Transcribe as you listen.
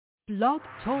Blog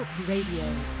Talk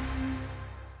Radio.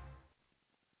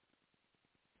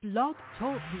 Blog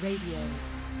Talk Radio.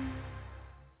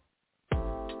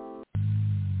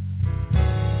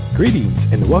 Greetings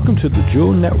and welcome to the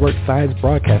Jewel Network Science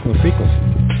Broadcasting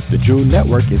Frequency. The Jewel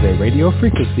Network is a radio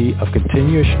frequency of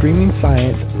continuous streaming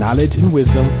science, knowledge, and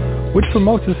wisdom, which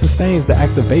promotes and sustains the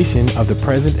activation of the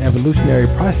present evolutionary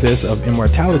process of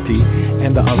immortality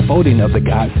and the unfolding of the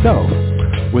God Self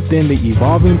within the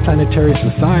evolving planetary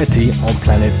society on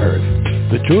planet Earth.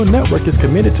 The Jewel Network is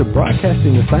committed to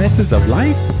broadcasting the sciences of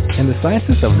life and the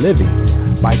sciences of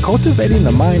living. By cultivating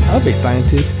the mind of a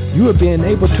scientist, you are being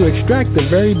able to extract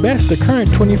the very best the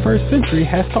current 21st century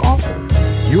has to offer.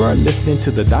 You are listening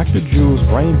to the Dr. Jewel's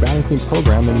Brain Balancing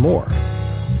Program and more,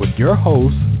 with your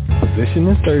host, physician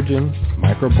and surgeon,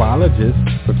 microbiologist,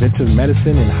 preventive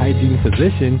medicine and hygiene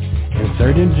physician, and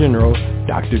Surgeon General,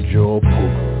 Dr. Jewel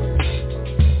Pookrum.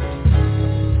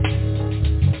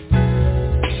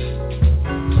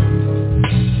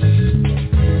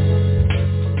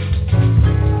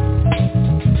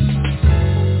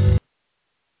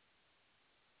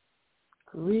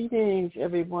 Greetings,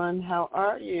 everyone. How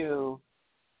are you?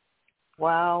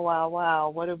 Wow.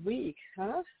 What a week,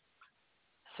 huh?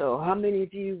 So how many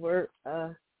of you were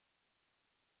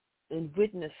in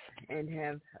witness and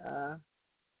have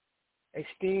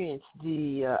experienced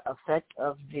the effect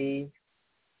of the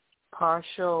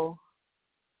partial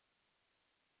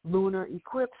lunar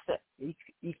eclipse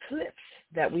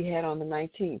that we had on the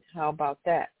 19th? How about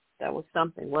that? That was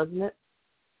something, wasn't it?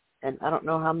 And I don't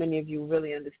know how many of you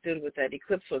really understood what that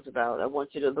eclipse was about. I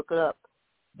want you to look it up.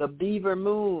 The Beaver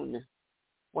Moon,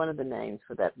 one of the names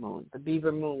for that moon, the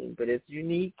Beaver Moon. But it's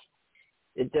unique.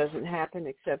 It doesn't happen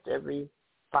except every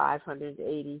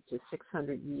 580 to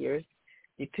 600 years,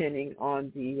 depending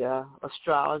on the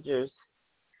astrologers'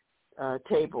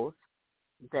 tables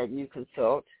that you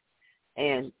consult.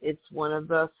 And it's one of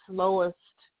the slowest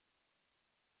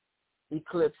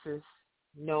eclipses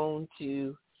known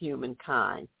to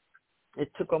humankind. It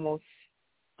took almost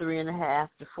 3.5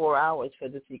 to 4 hours for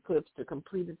this eclipse to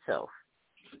complete itself.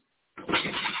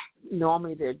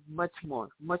 Normally, they're much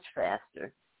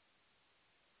faster.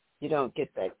 You don't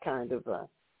get that kind of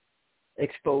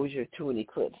exposure to an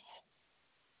eclipse.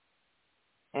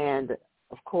 And,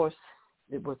 of course,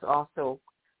 it was also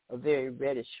a very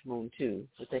reddish moon, too,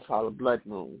 what they call a blood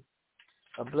moon.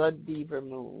 A blood beaver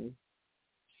moon,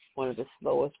 one of the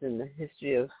slowest in the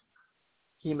history of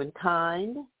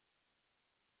humankind.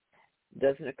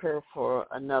 Doesn't occur for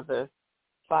another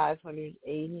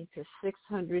 580 to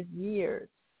 600 years.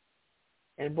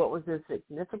 And what was its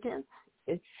significance?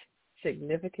 Its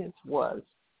significance was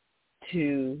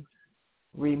to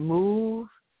remove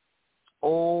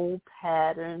old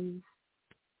patterns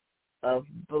of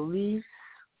beliefs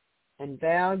and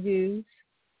values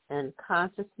and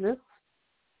consciousness,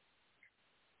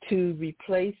 to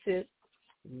replace it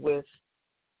with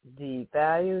the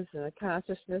values and the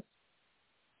consciousness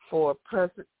for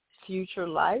present, future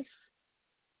life,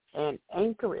 and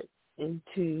anchor it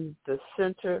into the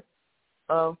center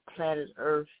of planet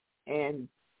Earth and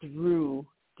through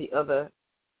the other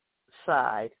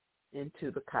side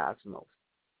into the cosmos.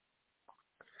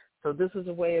 So this is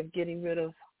a way of getting rid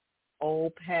of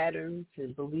old patterns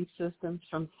and belief systems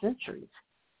from centuries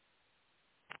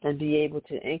and be able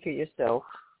to anchor yourself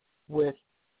with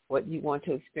what you want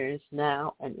to experience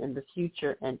now and in the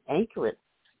future, and anchor it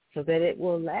so that it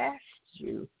will last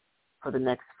you for the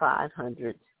next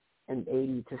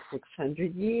 580 to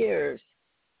 600 years.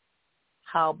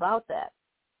 How about that?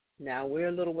 Now, we're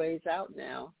a little ways out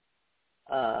now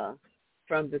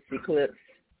from this eclipse.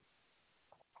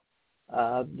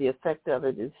 The effect of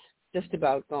it is just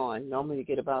about gone. Normally you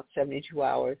get about 72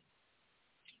 hours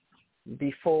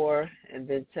before and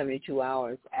then 72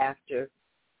 hours after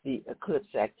the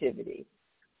eclipse activity.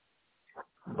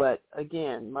 But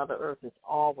again, Mother Earth is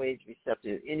always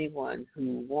receptive. Anyone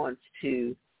who wants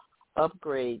to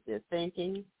upgrade their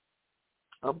thinking,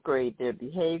 upgrade their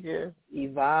behavior,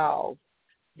 evolve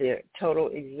their total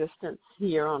existence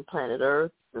here on planet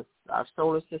Earth, our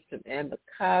solar system, and the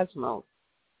cosmos.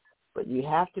 But you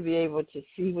have to be able to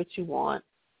see what you want,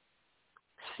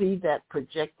 see that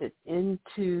projected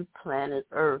into planet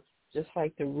Earth, just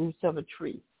like the roots of a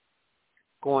tree,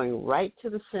 going right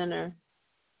to the center,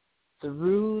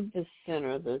 through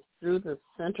the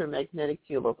center magnetic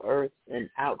field of Earth and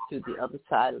out to the other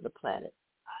side of the planet,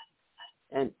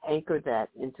 and anchor that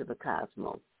into the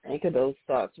cosmos. Anchor those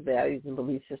thoughts, values, and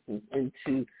belief systems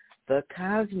into the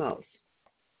cosmos.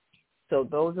 So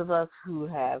those of us who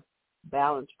have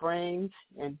balanced brains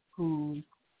and whose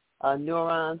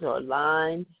neurons are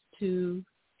aligned to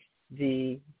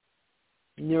the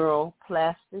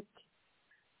neuroplastic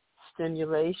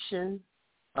stimulation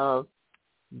of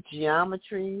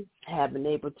geometry, have been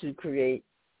able to create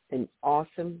an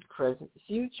awesome present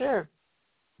future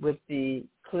with the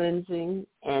cleansing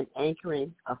and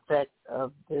anchoring effect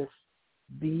of this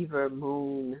Beaver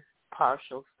Moon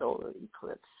partial solar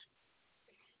eclipse.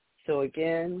 So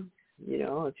again,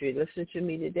 if you listen to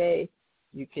me today,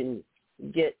 you can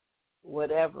get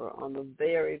whatever on the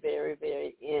very, very,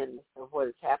 very end of what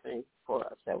is happening for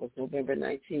us. That was November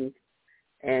 19th,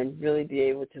 and really be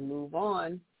able to move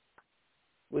on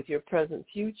with your present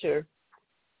future,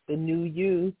 the new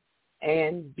you,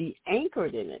 and be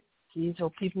anchored in it. These are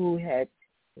people who had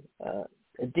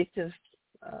addictive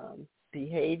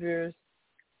behaviors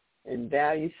and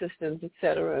value systems, et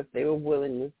cetera. If they were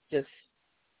willing to just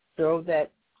throw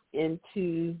that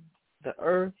into the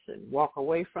earth and walk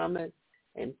away from it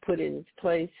and put in its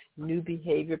place new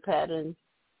behavior patterns,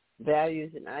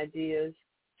 values, and ideas,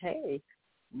 hey,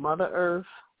 Mother Earth,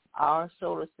 our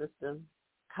solar system,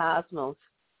 cosmos,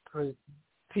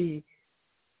 protected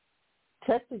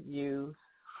you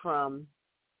from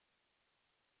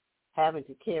having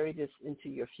to carry this into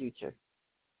your future,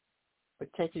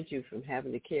 protected you from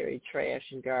having to carry trash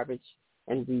and garbage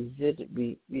and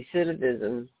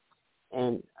recidivism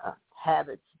and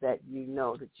habits that you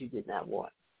know that you did not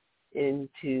want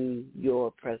into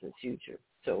your present future.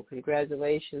 So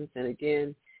congratulations. And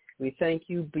again, we thank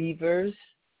you, Beavers,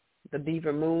 the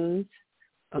Beaver Moons,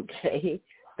 okay,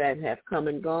 that have come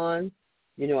and gone.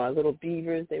 Our little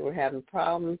beavers, they were having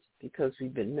problems because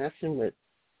we've been messing with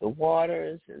the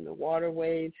waters and the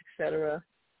waterways, et cetera,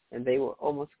 and they were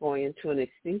almost going into an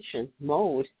extinction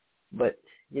mode. But,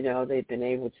 they've been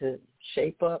able to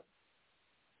shape up,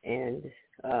 and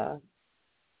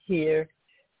here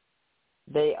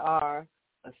they are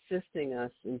assisting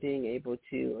us in being able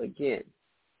to, again,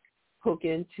 hook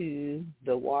into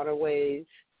the waterways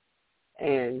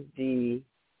and the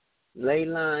ley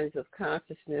lines of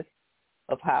consciousness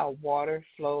of how water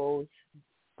flows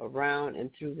around and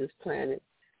through this planet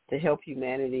to help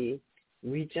humanity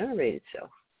regenerate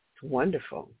itself. It's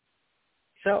wonderful.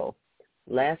 So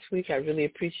last week I really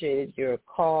appreciated your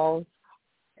calls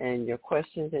and your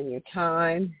questions and your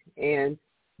time. And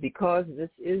because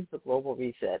this is the global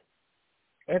reset,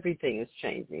 everything is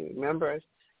changing. Remember,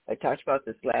 I talked about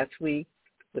this last week.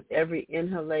 With every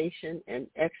inhalation and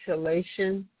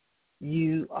exhalation,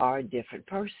 you are a different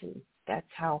person. That's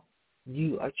how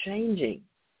you are changing.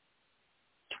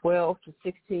 12 to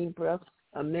 16 breaths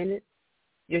a minute,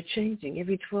 you're changing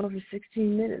every 12 to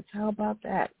 16 minutes. How about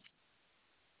that?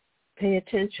 Pay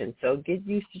attention. So get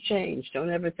used to change.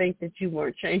 Don't ever think that you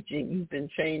weren't changing. You've been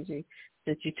changing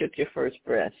since you took your first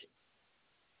breath.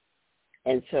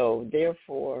 And so,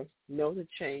 therefore, know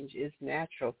that change is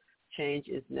natural. Change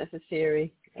is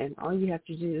necessary. And all you have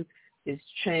to do is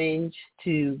change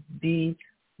to be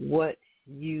what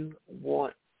you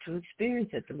want to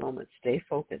experience at the moment. Stay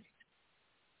focused.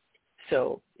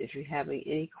 So if you're having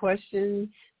any questions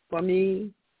for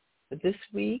me for this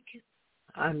week,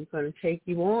 I'm going to take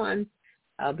you on.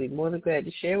 I'll be more than glad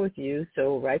to share with you.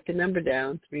 So write the number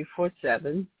down,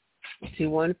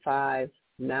 347-215-9531.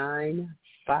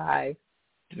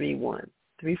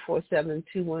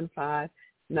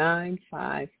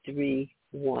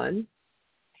 347-215-9531.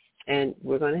 And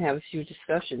we're going to have a few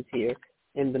discussions here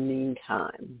in the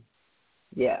meantime.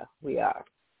 Yeah, we are.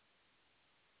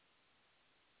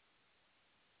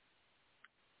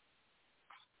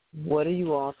 What are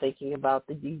you all thinking about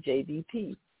the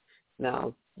DJBP?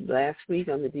 Now, last week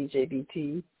on the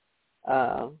DJBP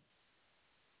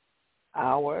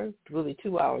hour, really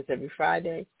 2 hours every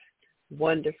Friday,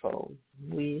 wonderful.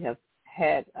 We have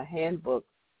had a handbook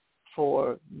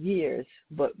for years,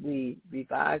 but we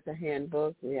revised the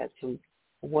handbook. We had some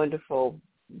wonderful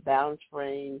balanced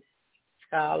brain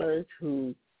scholars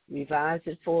who revised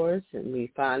it for us, and we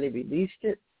finally released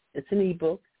it. It's an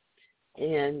ebook,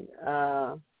 and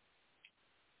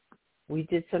we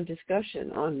did some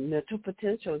discussion on mental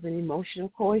potentials and emotional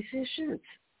coefficients,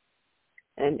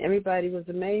 and everybody was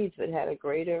amazed but had a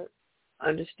greater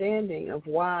understanding of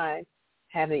why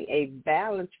having a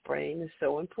balanced brain is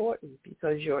so important,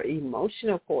 because your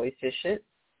emotional coefficient,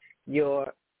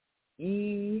 your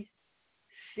EC,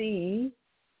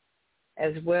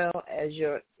 as well as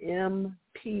your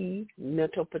MP,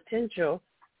 mental potential,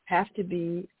 have to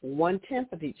be 1/10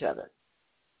 of each other.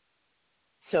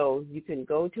 So you can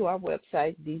go to our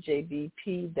website,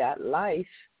 djbp.life,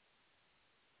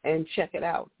 and check it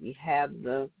out. We have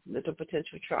the mental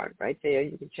potential chart right there.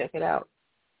 You can check it out.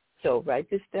 So write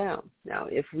this down. Now,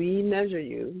 if we measure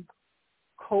you,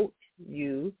 coat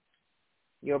you,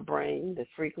 your brain, the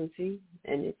frequency,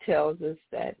 and it tells us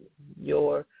that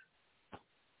your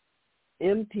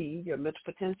MP, your mental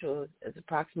potential, is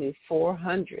approximately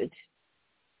 400.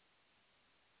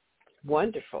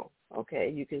 Wonderful.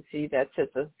 Okay, you can see that's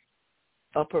at the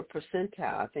upper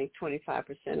percentile. I think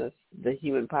 25% of the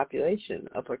human population,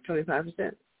 upper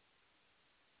 25%.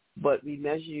 But we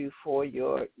measure you for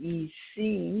your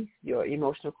EC, your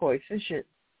emotional coefficient,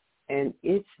 and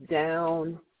it's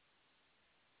down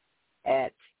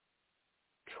at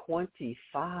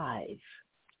 25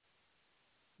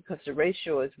 because the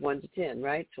ratio is 1 to 10,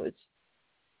 right? So it's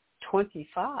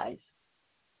 25,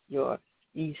 your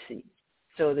EC.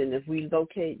 So then if we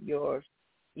locate your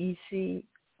EC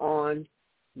on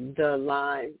the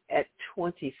line at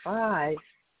 25,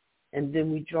 and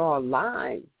then we draw a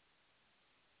line,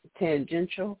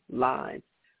 tangential line,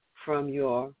 from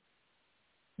your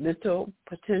mental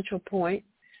potential point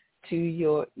to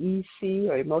your EC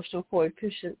or emotional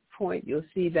coefficient point, you'll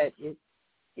see that it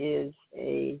is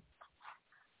a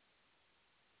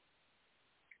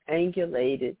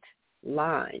angulated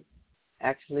line,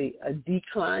 actually a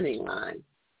declining line.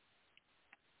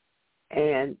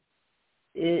 And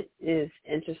it is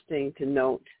interesting to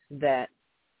note that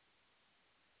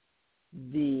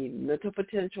the mental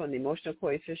potential and the emotional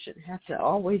coefficient have to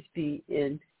always be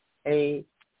in a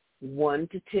 1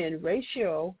 to 10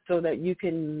 ratio so that you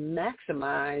can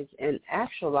maximize and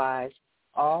actualize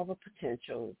all the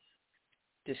potentials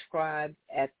described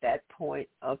at that point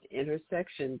of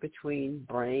intersection between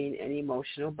brain and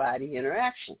emotional body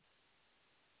interaction.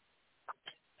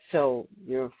 So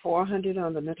you're 400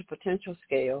 on the mental potential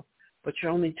scale, but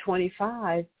you're only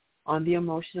 25 on the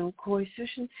emotional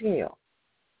coefficient scale.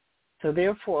 So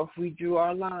therefore, if we drew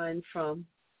our line from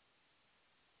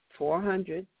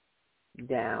 400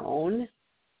 down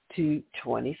to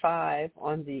 25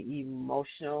 on the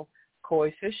emotional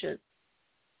coefficient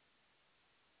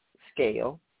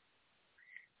scale,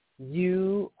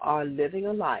 you are living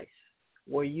a life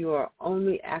where you are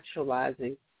only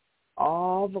actualizing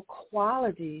all the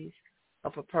qualities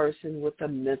of a person with a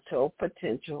mental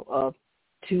potential of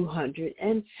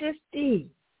 250.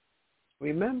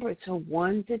 Remember, it's a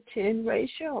 1 to 10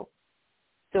 ratio.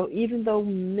 So even though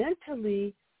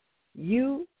mentally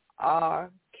you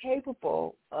are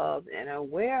capable of and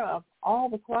aware of all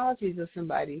the qualities of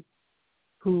somebody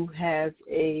who has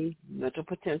a mental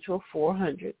potential of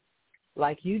 400,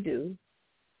 like you do,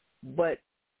 but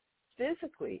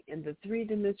physically in the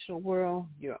three-dimensional world,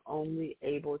 you're only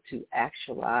able to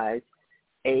actualize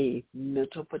a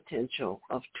mental potential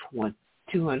of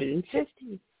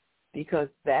 250 because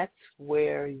that's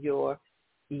where your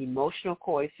emotional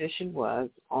coefficient was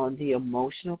on the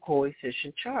emotional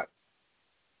coefficient chart.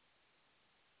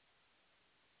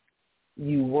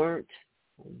 You weren't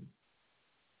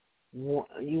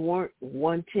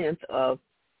 1/10 of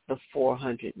the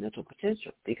 400 mental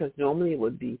potential because normally it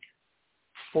would be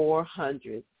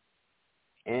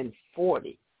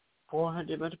 440.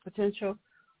 400 mental potential,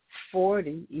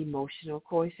 40 emotional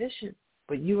coefficient,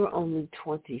 but you were only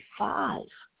 25.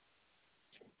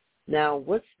 Now,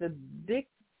 what's the big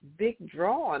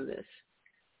draw on this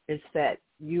is that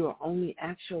you are only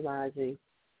actualizing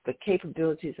the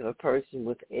capabilities of a person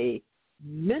with a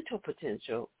mental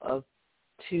potential of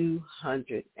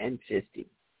 250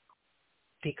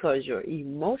 because your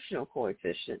emotional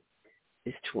coefficient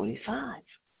is 25,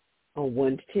 a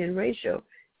 1 to 10 ratio,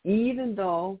 even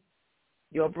though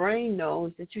your brain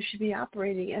knows that you should be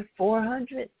operating at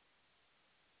 400.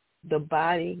 The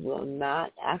body will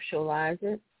not actualize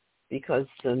it because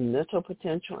the mental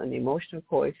potential and the emotional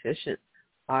coefficient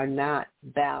are not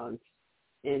balanced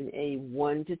in a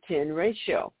 1 to 10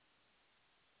 ratio.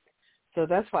 So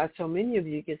that's why so many of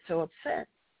you get so upset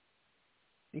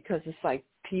because it's like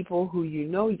people who you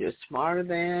know you're smarter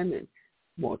than and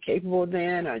more capable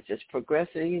than are just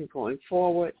progressing and going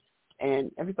forward,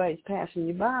 and everybody's passing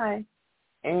you by,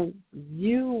 and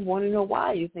you want to know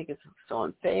why. You think it's so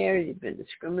unfair, you've been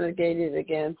discriminated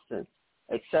against, and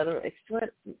et cetera, et cetera.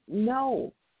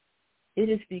 No, it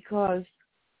is because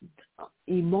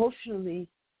emotionally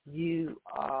you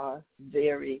are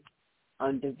very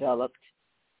undeveloped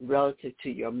relative to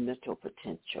your mental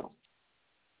potential.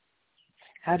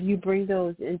 How do you bring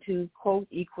those into, quote,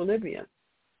 equilibrium?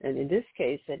 And in this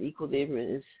case, that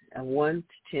equilibrium is a 1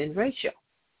 to 10 ratio.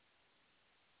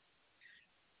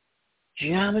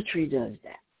 Geometry does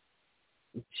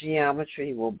that.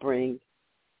 Geometry will bring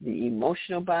the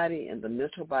emotional body and the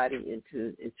mental body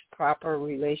into its proper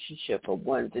relationship, a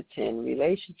 1 to 10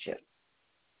 relationship.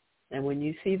 And when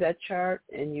you see that chart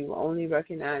and you only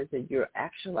recognize that you're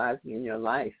actualizing in your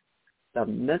life the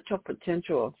mental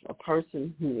potential of a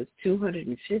person who is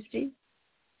 250,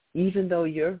 even though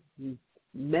you're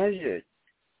measured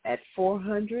at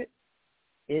 400,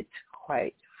 it's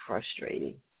quite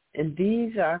frustrating. And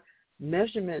these are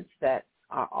measurements that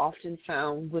are often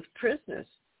found with prisoners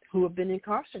who have been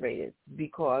incarcerated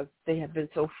because they have been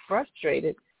so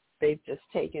frustrated, they've just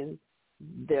taken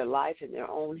their life in their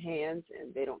own hands,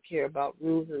 and they don't care about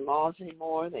rules and laws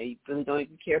anymore. They really don't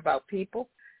even care about people,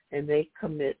 and they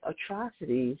commit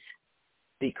atrocities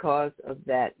because of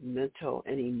that mental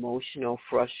and emotional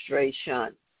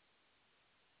frustration.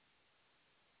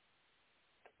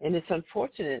 And it's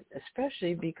unfortunate,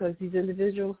 especially because these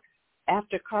individuals,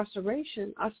 after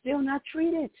incarceration, are still not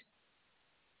treated.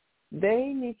 They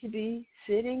need to be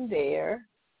sitting there,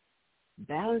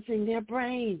 balancing their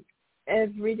brain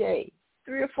every day,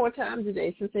 3 or 4 times a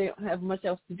day, since they don't have much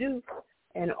else to do.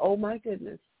 And oh my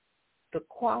goodness, the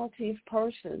quality of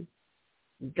person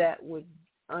that would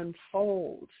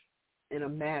unfold in a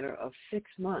matter of 6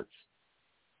 months,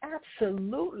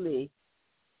 absolutely,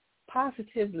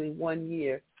 positively 1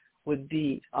 year, would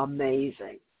be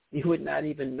amazing. You would not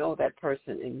even know that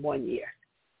person in 1 year.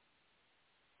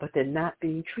 But they're not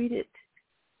being treated.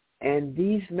 And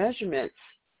these measurements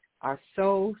are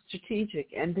so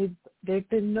strategic, and they've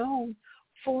been known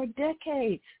for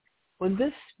decades. When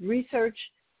this research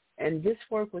and this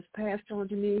work was passed on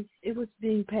to me, it was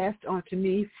being passed on to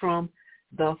me from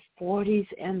the 40s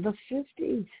and the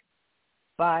 50s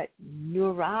by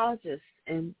neurologists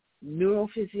and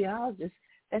neurophysiologists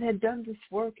that had done this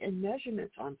work and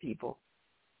measurements on people,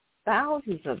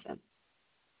 thousands of them.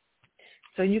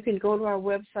 So you can go to our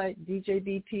website,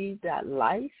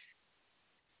 djbp.life,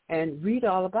 and read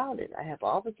all about it. I have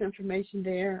all this information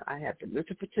there. I have the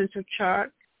mental potential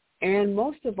chart. And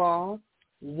most of all,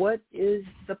 what is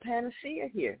the panacea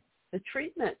here? The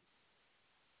treatment.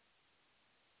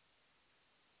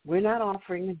 We're not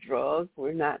offering a drug.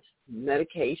 We're not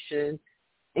medication,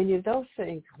 any of those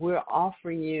things. We're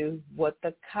offering you what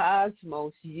the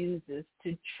cosmos uses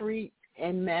to treat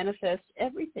and manifest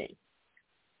everything.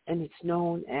 And it's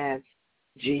known as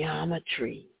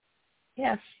geometry.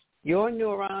 Yes, your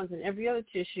neurons and every other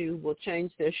tissue will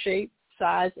change their shape,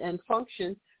 size, and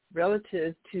function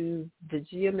relative to the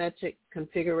geometric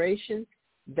configuration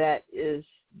that is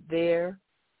their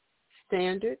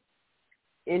standard,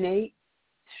 innate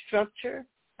structure,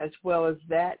 as well as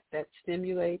that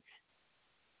stimulates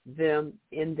them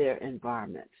in their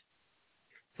environment.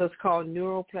 So it's called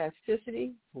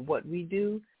neuroplasticity. What we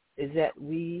do is that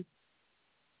we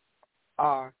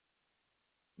are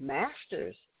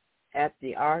masters at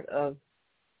the art of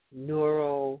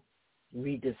neural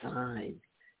redesign.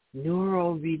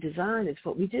 Neural redesign is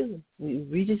what we do. We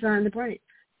redesign the brain.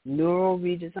 Neural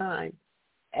redesign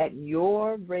at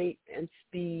your rate and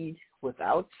speed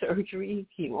without surgery,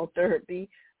 chemotherapy,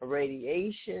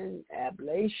 radiation,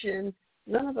 ablation,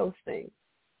 none of those things.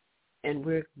 And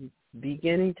we're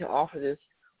beginning to offer this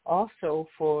also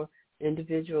for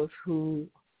individuals who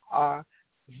are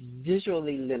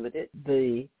visually limited.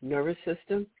 The nervous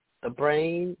system, the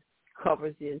brain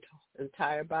covers the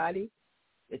entire body.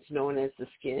 It's known as the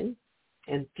skin.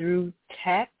 And through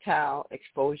tactile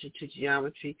exposure to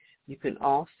geometry, you can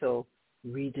also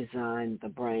redesign the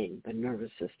brain, the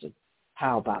nervous system.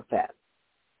 How about that?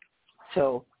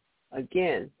 So,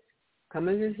 again, come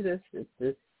and visit us. It's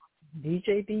the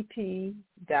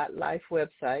djbp.life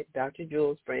website, Dr.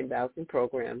 Jules Brain Balancing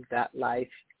Program.life,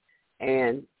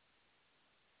 and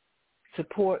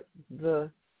support the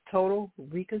total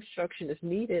reconstruction if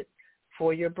needed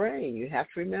for your brain. You have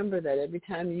to remember that every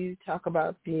time you talk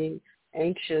about being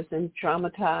anxious and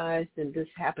traumatized and this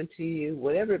happened to you,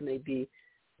 whatever it may be,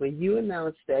 when you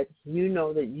announce that you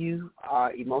know that you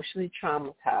are emotionally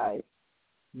traumatized,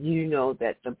 you know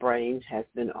that the brain has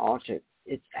been altered.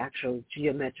 Its actual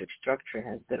geometric structure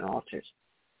has been altered.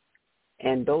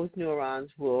 And those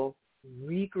neurons will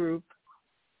regroup,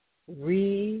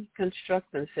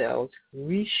 reconstruct themselves,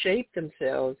 reshape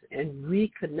themselves, and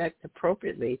reconnect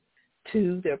appropriately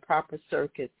to their proper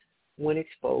circuits when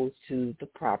exposed to the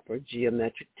proper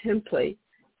geometric template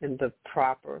and the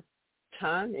proper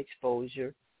time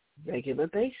exposure regular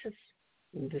basis.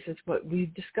 And this is what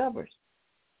we've discovered.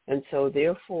 And so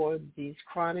therefore, these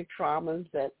chronic traumas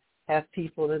that have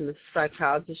people in the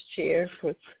psychologist chair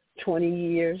for 20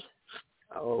 years,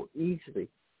 easily,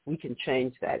 we can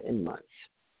change that in months.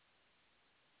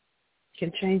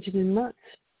 Can change it in months.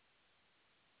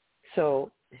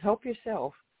 So help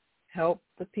yourself. Help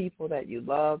the people that you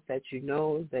love, that you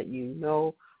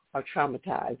know are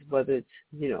traumatized, whether it's,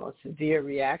 a severe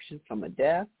reaction from a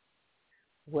death,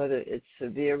 whether it's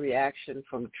severe reaction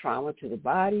from trauma to the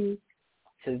body,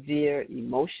 severe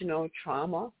emotional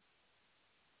trauma,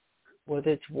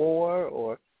 whether it's war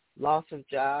or loss of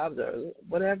jobs or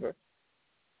whatever,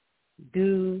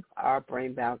 do our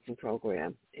brain balancing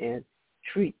program and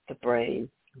treat the brain,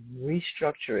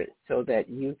 restructure it so that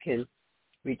you can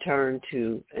return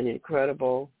to an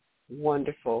incredible,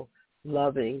 wonderful,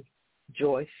 loving,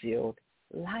 joy-filled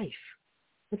life.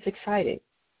 It's exciting.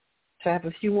 So I have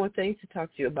a few more things to talk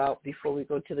to you about before we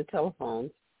go to the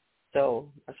telephones.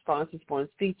 So our sponsors want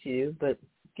to speak to you, but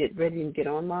get ready and get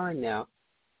online now.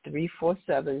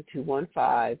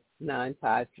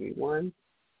 347-215-9531,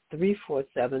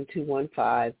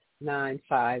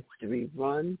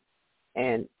 347-215-9531,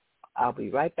 and I'll be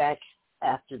right back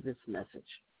after this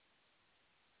message.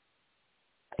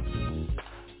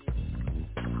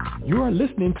 You are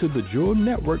listening to the Jewel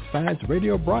Network Science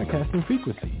Radio Broadcasting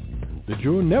Frequency. The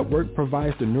Jewel Network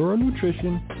provides the neural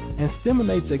nutrition and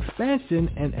stimulates expansion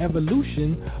and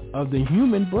evolution of the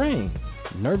human brain,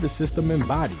 nervous system, and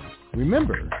body.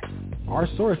 Remember, our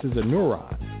source is a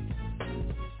neuron.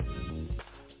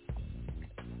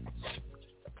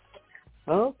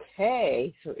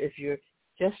 Okay, so if you're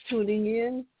just tuning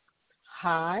in,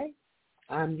 hi,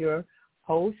 I'm your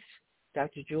host,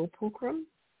 Dr. Jewel Pookrum,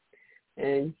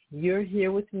 and you're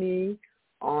here with me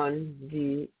on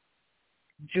the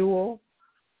Jewel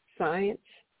Science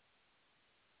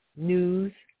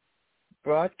News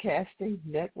Broadcasting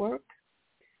Network,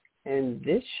 and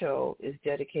this show is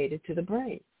dedicated to the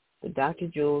brain, the Dr.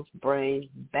 Jewel's Brain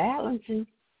Balancing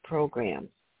Program.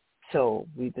 So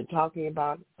we've been talking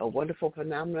about a wonderful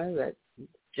phenomenon that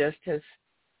just has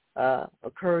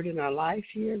occurred in our life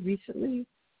here recently,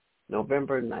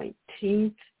 November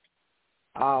 19th,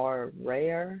 our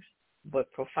rare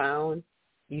but profound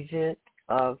event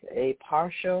of a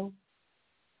partial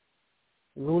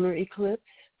lunar eclipse,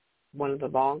 one of the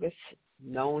longest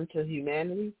known to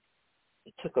humanity.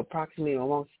 It took approximately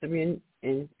almost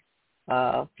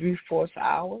 3/4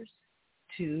 hours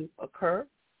to occur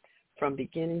from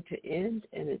beginning to end,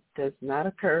 and it does not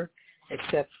occur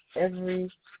except every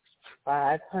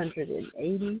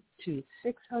 580 to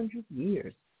 600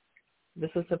 years.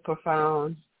 This is a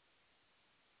profound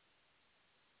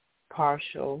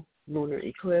partial lunar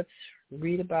eclipse.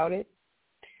 Read about it.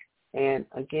 And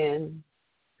again,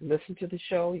 listen to the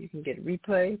show. You can get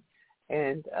replay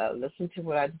and listen to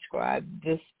what I described,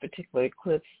 this particular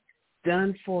eclipse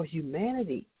done for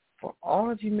humanity, for all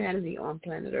of humanity on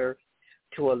planet Earth,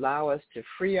 to allow us to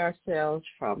free ourselves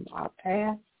from our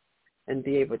past and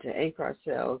be able to anchor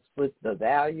ourselves with the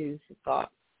values, the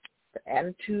thoughts, the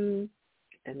attitude,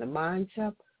 and the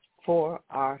mindset for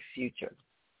our future.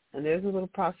 And there's a little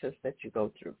process that you go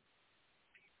through.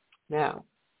 Now,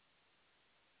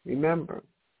 remember,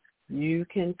 you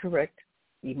can correct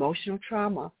emotional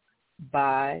trauma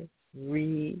by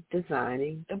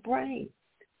redesigning the brain.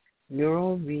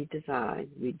 Neural redesign.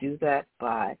 We do that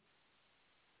by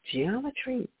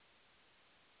geometry.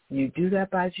 You do that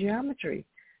by geometry,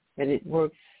 and it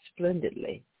works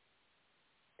splendidly.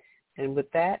 And with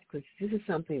that, because this is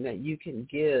something that you can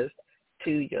give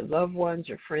to your loved ones,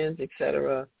 your friends,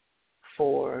 etc.,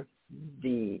 for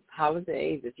the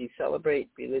holidays, if you celebrate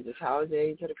religious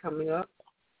holidays that are coming up.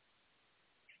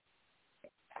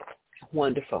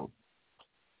 Wonderful.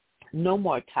 No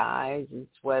more ties and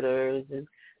sweaters and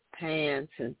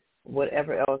pants and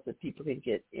whatever else that people can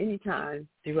get anytime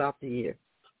throughout the year.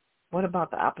 What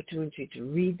about the opportunity to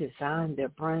redesign their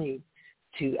brain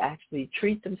to actually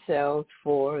treat themselves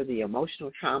for the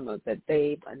emotional trauma that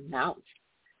they've announced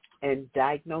and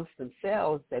diagnosed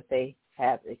themselves that they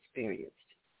have experienced?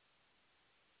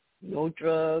 No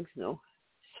drugs, no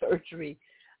surgery,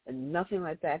 and nothing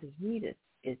like that is needed.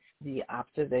 It's the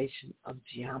observation of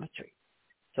geometry.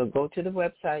 So go to the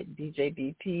website,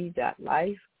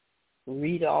 djbp.life.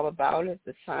 Read all about it.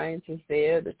 The science is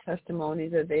there. The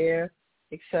testimonies are there,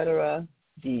 etc.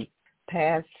 The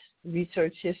past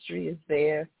research history is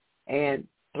there. And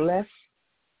bless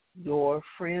your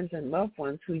friends and loved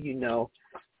ones who you know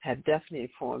have definitely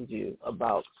informed you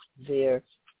about their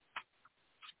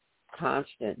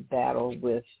constant battle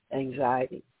with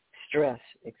anxiety, stress,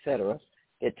 etc.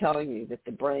 They're telling you that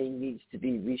the brain needs to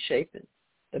be reshaped.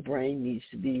 The brain needs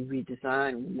to be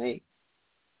redesigned. When they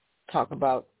talk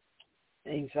about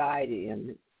anxiety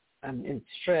and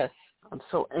stress, I'm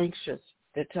so anxious,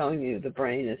 they're telling you the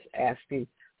brain is asking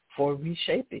for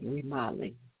reshaping,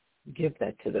 remodeling. Give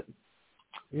that to them.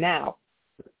 Now,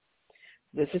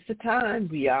 this is the time.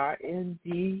 We are in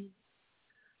the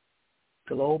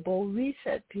global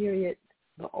reset period.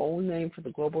 The old name for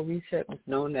the global reset was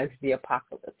known as the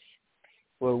apocalypse.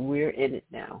 Well, we're in it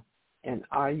now. And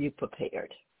are you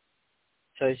prepared?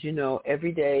 So as you know,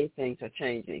 every day things are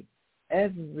changing.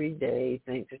 Every day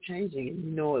things are changing. And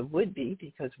you know it would be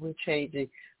because we're changing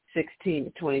 16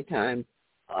 to 20 times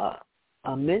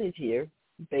a minute here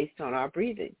based on our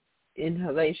breathing.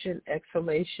 Inhalation,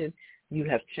 exhalation, you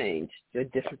have changed. You're a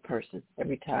different person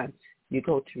every time you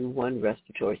go through one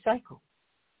respiratory cycle.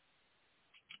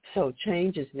 So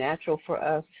change is natural for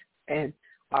us, and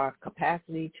our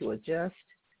capacity to adjust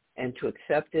and to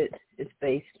accept it is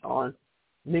based on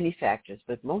many factors,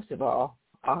 but most of all,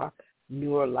 our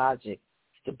neurologic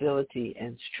stability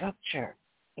and structure,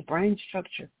 the brain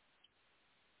structure.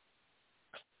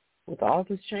 With all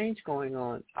this change going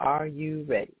on, are you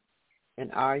ready?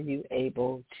 And are you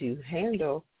able to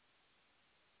handle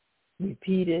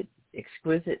repeated,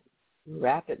 exquisite,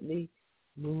 rapidly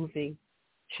moving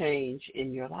change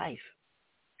in your life?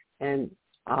 And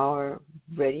our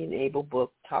Ready and Able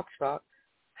book talks about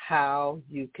how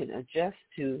you can adjust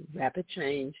to rapid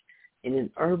change in an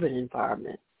urban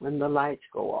environment when the lights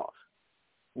go off,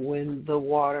 when the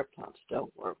water pumps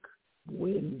don't work,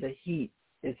 when the heat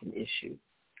is an issue,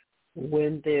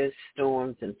 when there's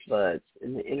storms and floods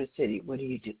in the inner city. What do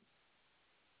you do?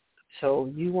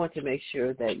 So you want to make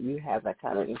sure that you have that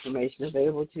kind of information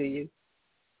available to you.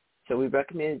 So we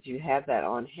recommend you have that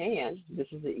on hand. This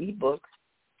is an ebook,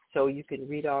 so you can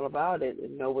read all about it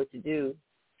and know what to do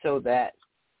so that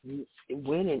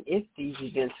when and if these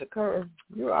events occur,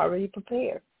 you're already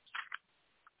prepared.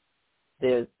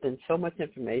 There's been so much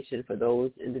information for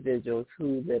those individuals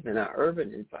who live in an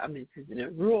urban environment, in a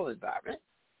rural environment,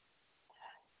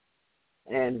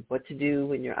 and what to do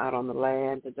when you're out on the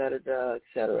land, et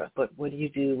cetera. But what do you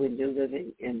do when you're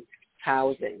living in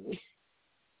housing,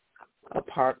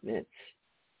 apartments,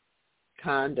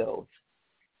 condos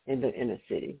in the inner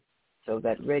city? So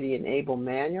that Ready and Able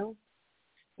manual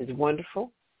is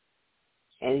wonderful,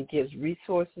 and it gives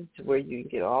resources to where you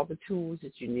can get all the tools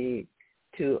that you need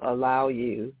to allow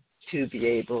you to be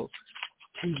able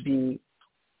to be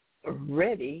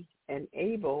ready and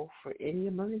able for any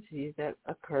emergencies that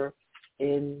occur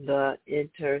in the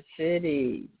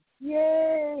intercity.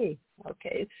 Yay!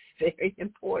 Okay, it's very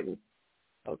important.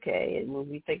 Okay, and when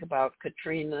we think about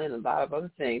Katrina and a lot of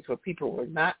other things where people were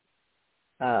not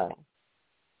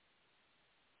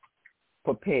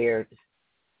prepared,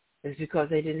 it's because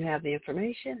they didn't have the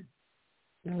information.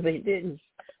 No, they didn't.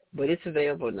 But it's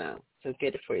available now, so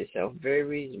get it for yourself. Very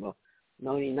reasonable.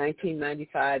 Only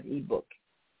 $19.95 ebook.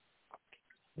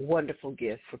 Wonderful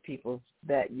gift for people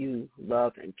that you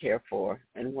love and care for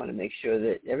and want to make sure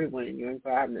that everyone in your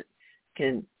environment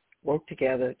can work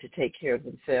together to take care of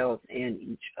themselves and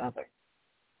each other.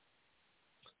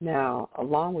 Now,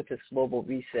 along with this global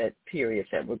reset period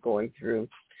that we're going through,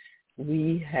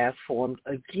 we have formed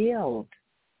a guild,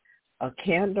 a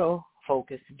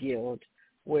candle-focused guild,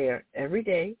 where every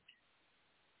day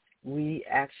we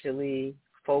actually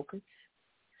focus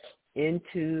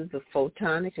into the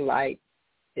photonic light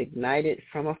ignited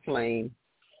from a flame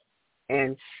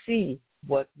and see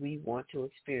what we want to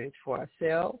experience for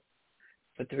ourselves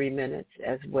for 3 minutes,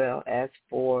 as well as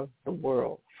for the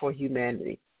world, for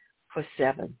humanity, for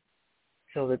 7.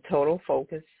 So the total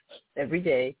focus every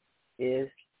day is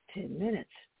 10 minutes.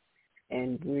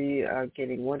 And we are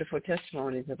getting wonderful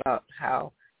testimonies about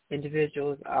how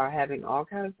individuals are having all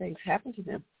kinds of things happen to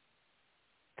them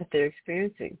that they're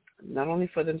experiencing, not only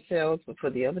for themselves, but for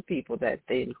the other people that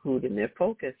they include in their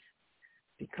focus,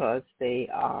 because they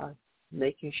are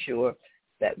making sure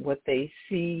that what they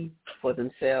see for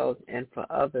themselves and for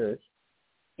others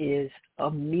is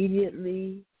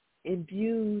immediately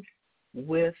imbued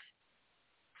with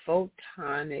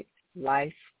photonic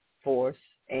life force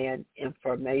and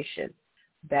information.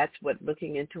 That's what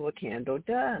looking into a candle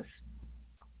does.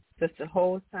 That's the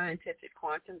whole scientific,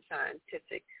 quantum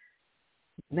scientific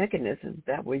mechanism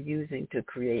that we're using to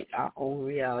create our own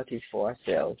realities for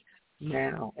ourselves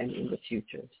now and in the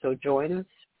future. So join us.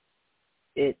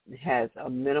 It has a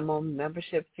minimum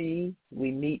membership fee.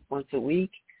 We meet once a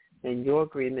week, and your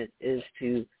agreement is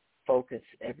to focus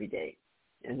every day.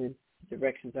 And then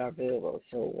directions are available.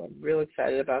 So I'm real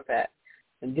excited about that.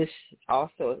 And this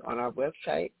also is on our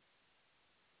website.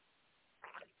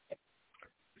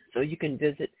 So you can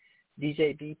visit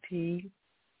DJBP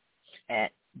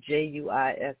at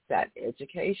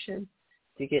juis.education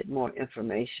to get more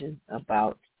information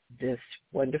about this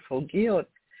wonderful guild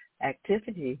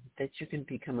activity that you can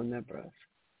become a member of.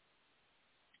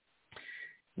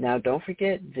 Now, don't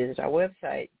forget, visit our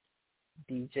website,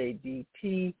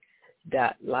 djbp.life,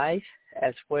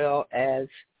 as well as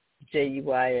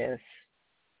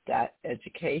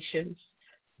juis.education.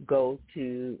 Go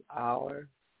to our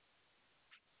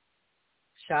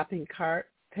shopping cart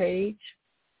page,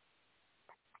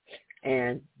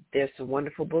 and there's some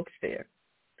wonderful books there.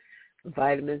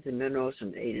 Vitamins and minerals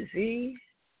from A to Z,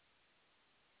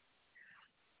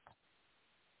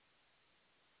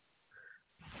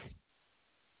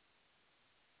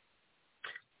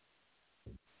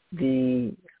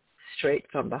 the Straight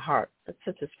from the Heart. That's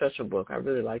such a special book. I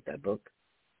really like that book.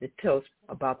 It tells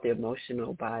about the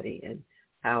emotional body and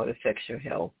how it affects your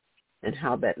health and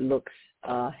how that looks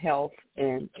health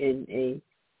and in a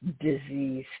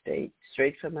disease state.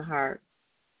 Straight from the Heart,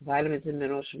 vitamins and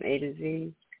minerals from A to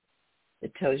Z.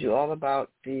 It tells you all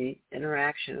about the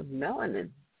interaction of melanin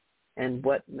and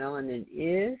what melanin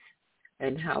is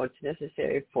and how it's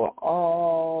necessary for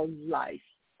all life,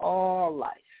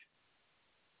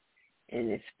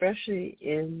 and especially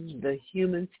in the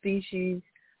human species,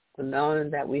 the melanin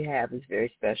that we have is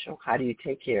very special. How do you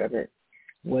take care of it?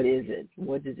 What is it?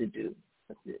 What does it do?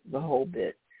 The whole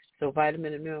bit. So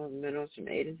vitamin and minerals from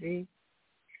A to Z,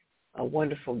 a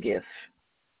wonderful gift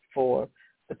for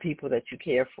the people that you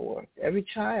care for. Every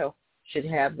child should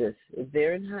have this. If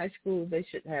they're in high school, they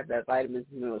should have that vitamins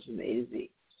and minerals from A to Z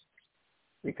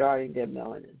regarding their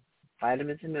melanin.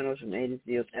 Vitamins and minerals from A to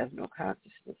Z of ethno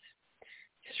consciousness.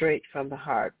 Straight from the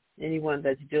Heart. Anyone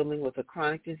that's dealing with a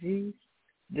chronic disease,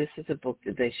 this is a book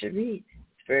that they should read.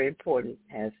 It's very important.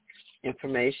 It has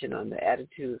information on the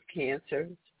attitude of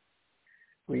cancers,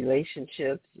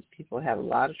 relationships. People have a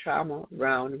lot of trauma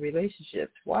around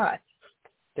relationships. Why?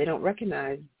 They don't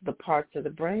recognize the parts of the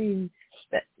brain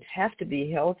that have to be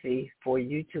healthy for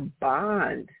you to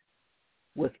bond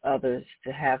with others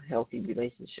to have healthy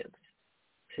relationships.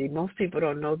 See, most people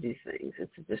don't know these things.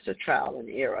 It's just a trial and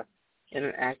error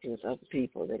interacting with other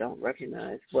people. They don't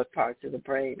recognize what parts of the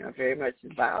brain are very much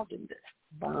involved in this,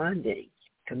 bonding,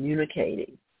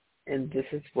 communicating. And this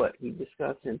is what we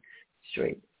discuss in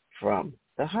Straight from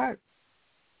the Heart.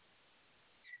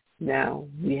 Now,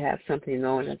 we have something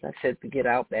known, as I said, the Get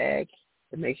Out bag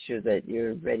to make sure that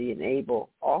you're ready and able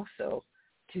also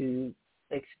to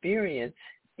experience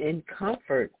in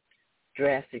comfort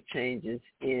drastic changes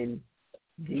in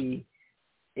the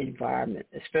environment,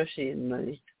 especially in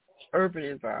the urban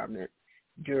environment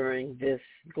during this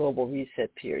global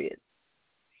reset period.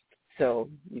 So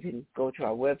you can go to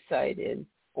our website and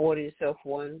order yourself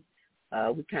one.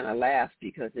 We kind of laugh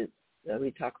because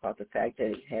we talk about the fact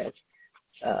that it has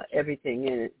everything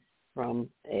in it from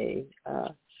a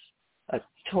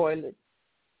toilet,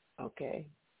 okay,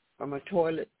 from a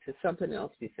toilet to something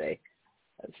else, we say.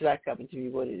 It's not coming to me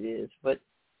what it is, but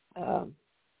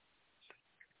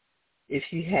if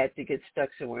you had to get stuck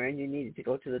somewhere and you needed to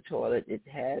go to the toilet, it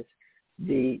has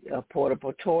the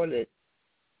portable toilet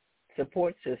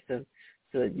support system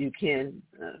so that you can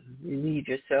relieve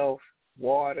yourself,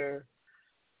 water,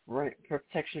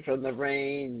 protection from the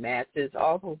rain, matches,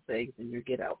 all those things in your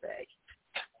Get Out bag.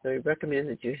 So we recommend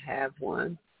that you have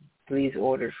one. Please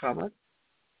order from us.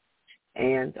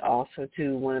 And also,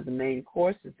 too, one of the main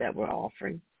courses that we're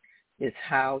offering is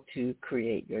how to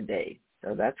create your day.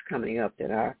 So that's coming up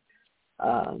in our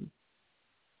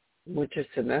winter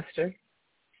semester.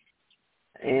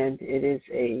 And it is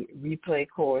a replay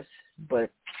course,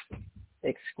 but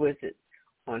exquisite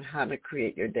on how to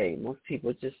create your day. Most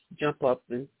people just jump up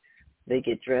and they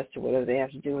get dressed or whatever they have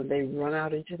to do, and they run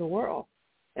out into the world.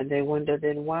 And they wonder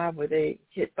then why were they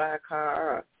hit by a car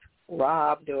or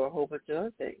robbed or a whole bunch of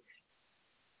other things.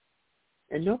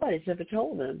 And nobody's ever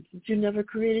told them that you never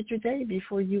created your day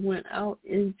before you went out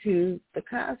into the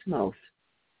cosmos.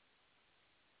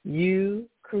 You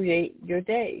create your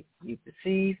day. You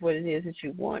perceive what it is that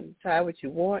you want, you decide what you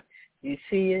want, you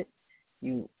see it,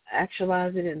 you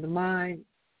actualize it in the mind,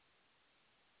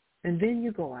 and then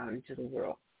you go out into the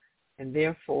world. And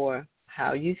therefore,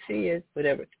 how you see it,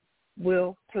 whatever,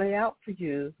 will play out for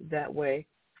you that way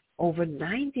over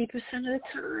 90% of the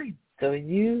time. So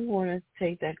you want to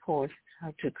take that course,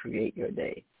 how to create your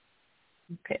day.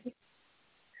 Okay?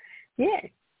 Yeah.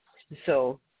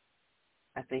 So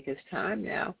I think it's time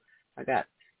now. I got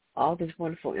all this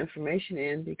wonderful information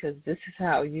in because this is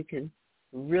how you can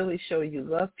really show you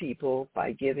love people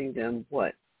by giving them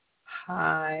what?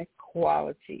 High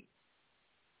quality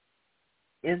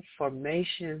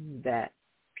information that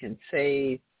can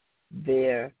save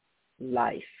their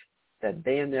life, that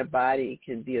they and their body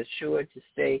can be assured to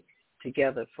stay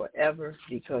together forever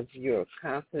because you're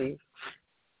constantly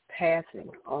passing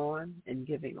on and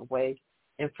giving away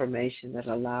information that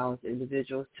allows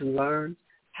individuals to learn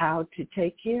how to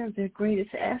take care of their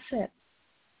greatest asset,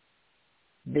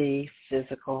 the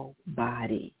physical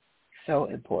body. So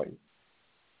important.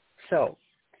 So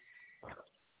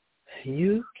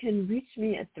you can reach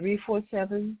me at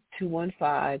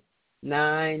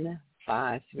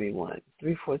 347-215-9531.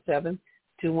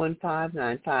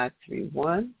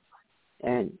 347-215-9531.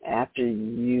 And after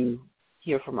you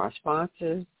hear from our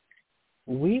sponsors,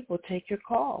 we will take your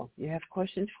call. You have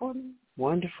questions for me?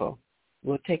 Wonderful.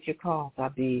 We'll take your calls.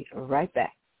 I'll be right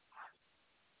back.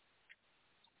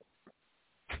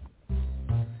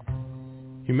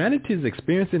 Humanity is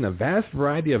experiencing a vast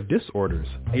variety of disorders: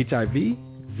 HIV,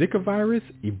 Zika virus,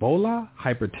 Ebola,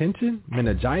 hypertension,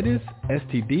 meningitis,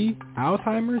 STD,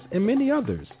 Alzheimer's, and many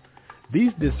others.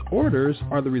 These disorders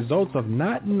are the results of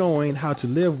not knowing how to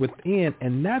live within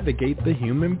and navigate the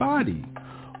human body.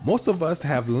 Most of us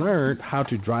have learned how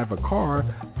to drive a car,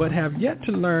 but have yet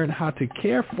to learn how to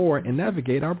care for and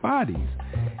navigate our bodies.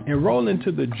 Enroll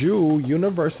into the Jewel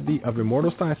University of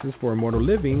Immortal Sciences for Immortal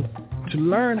Living to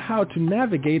learn how to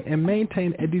navigate and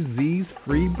maintain a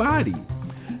disease-free body.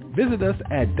 Visit us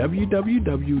at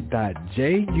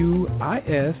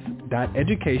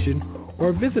www.juis.education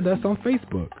or visit us on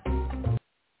Facebook.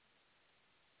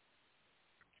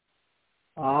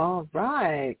 All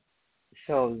right.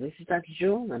 So this is Dr.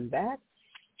 Jewel. I'm back.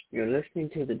 You're listening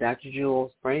to the Dr.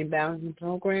 Jewel's Brain Balancing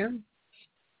Program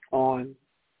on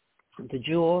the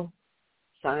Jewel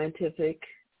Scientific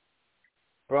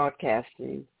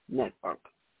Broadcasting Network.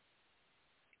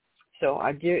 So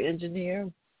our dear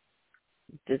engineer,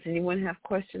 does anyone have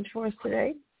questions for us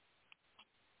today?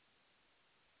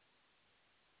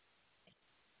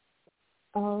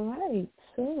 All right.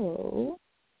 So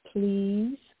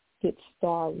please hit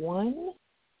 *1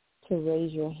 to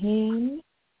raise your hand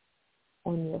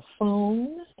on your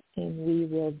phone, and we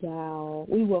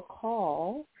will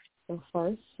call the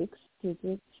first 6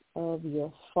 digits of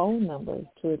your phone number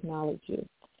to acknowledge you.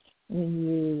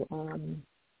 When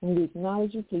we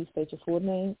acknowledge you, please state your full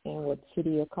name and what city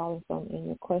you're calling from and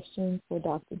your question for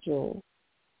Dr. Jewel.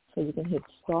 So you can hit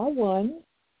 *1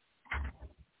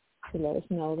 to let us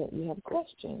know that you have a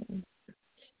question.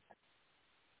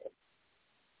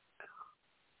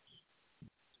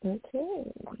 Okay.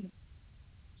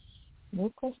 No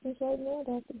questions right now,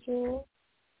 Dr. Jewel?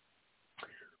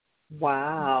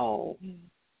 Wow.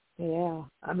 Yeah.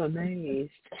 I'm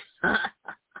amazed. I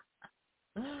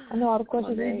know all the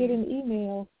questions we get in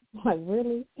email. Like,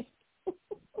 really?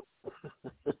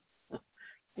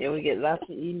 Yeah, we get lots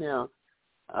of email.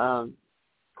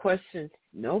 Questions.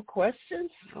 No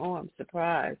questions? Oh, I'm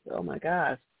surprised. Oh, my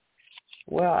gosh.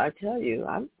 Well, I tell you,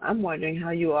 I'm wondering how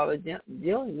you all are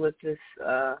dealing with this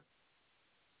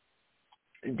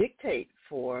dictate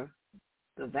for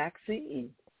the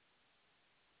vaccine.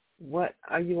 What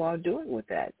are you all doing with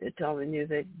that? They're telling you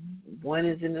that 1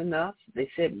 isn't enough. They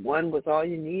said 1 was all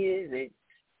you needed. They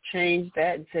changed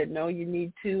that and said, no, you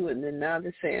need 2. And then now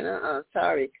they're saying,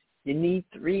 sorry, you need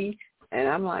 3. And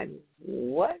I'm like,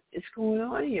 what is going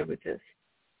on here with this?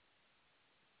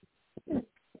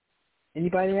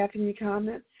 Anybody have any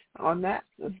comments on that,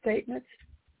 those statements?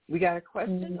 We got a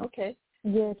question? Okay.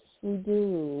 Yes, we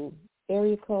do.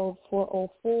 Area code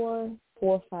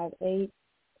 404-458.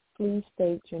 Please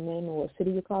state your name and what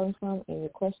city you're calling from and your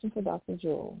question for Dr.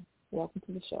 Jewel. Welcome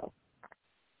to the show.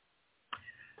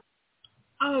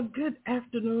 Good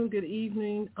afternoon, good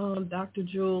evening, Dr.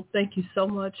 Jewel. Thank you so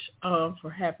much for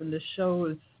having this show.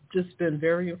 It's just been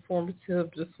very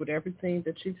informative, just with everything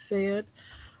that you've said.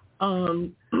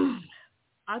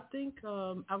 I think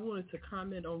I wanted to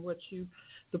comment on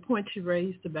the point you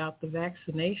raised about the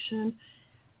vaccination.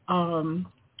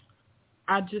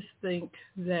 I just think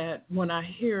that when I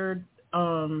heard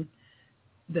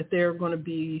that there are going to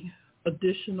be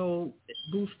additional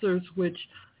boosters, which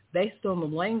based on the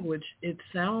language, it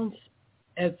sounds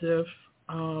as if,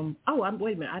 wait a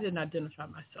minute, I didn't identify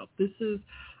myself. This is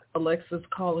Alexis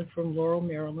calling from Laurel,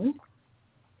 Maryland.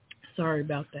 Sorry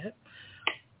about that.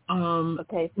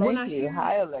 Okay, thank you.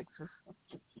 Hi, Alexis.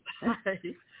 Hi.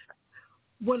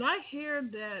 When I hear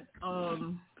that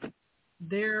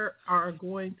there are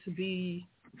going to be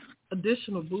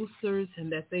additional boosters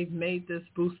and that they've made this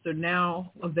booster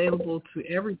now available to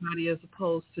everybody as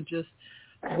opposed to just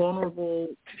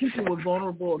people with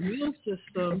vulnerable immune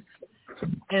systems,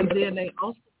 and then they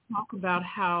also talk about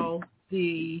how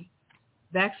the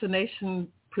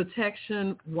vaccination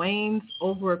protection wanes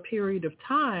over a period of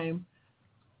time,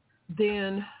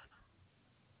 then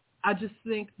I just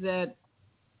think that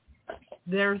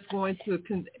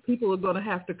people are going to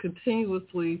have to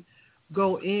continuously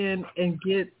go in and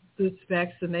get this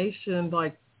vaccination,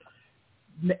 like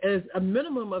as a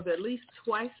minimum of at least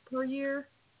twice per year.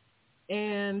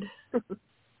 And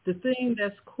the thing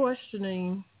that's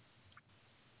questionable,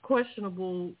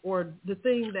 or the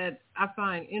thing that I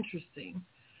find interesting,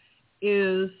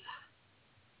 is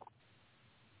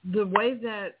the way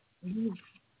that you've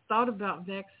thought about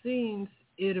vaccines.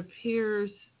 It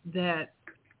appears that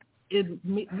it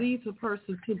leads a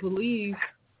person to believe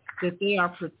that they are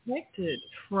protected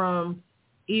from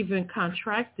even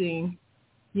contracting,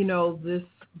 this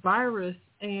virus.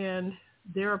 And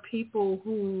there are people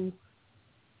who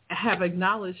have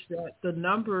acknowledged that the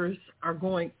numbers are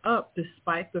going up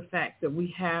despite the fact that we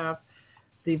have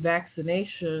the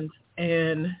vaccinations,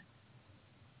 and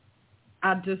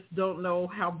I just don't know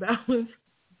how balanced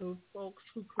those folks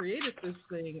who created this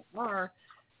thing are.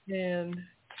 And,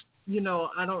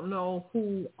 I don't know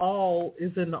who all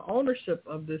is in the ownership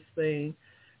of this thing,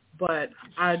 but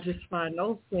I just find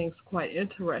those things quite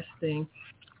interesting.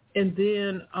 And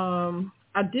then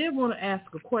I did want to ask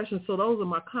a question. So those are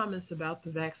my comments about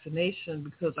the vaccination,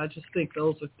 because I just think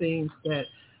those are things that,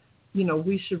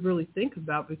 we should really think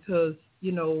about, because,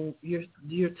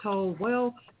 you're told,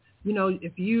 well,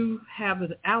 if you have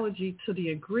an allergy to the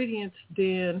ingredients,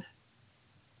 then,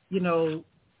 you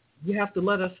have to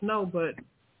let us know. But,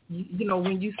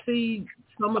 when you see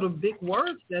some of the big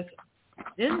words that's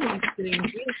in these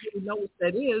things, you don't really know what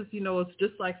that is. It's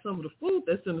just like some of the food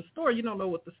that's in the store. You don't know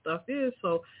what the stuff is.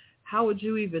 So how would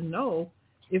you even know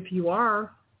if you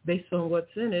are, based on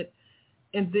what's in it?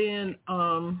 And then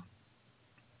I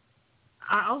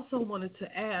also wanted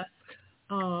to ask,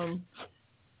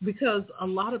 because a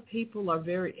lot of people are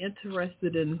very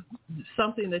interested in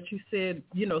something that you said,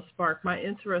 sparked my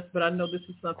interest, but I know this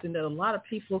is something that a lot of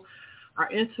people are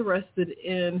interested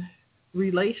in,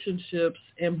 relationships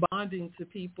and bonding to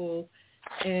people.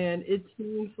 And it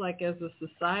seems like as a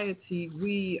society,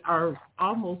 we are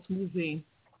almost moving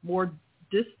more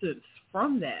distance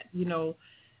from that, and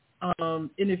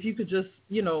if you could just,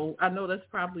 I know that's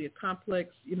probably a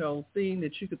complex, thing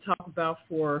that you could talk about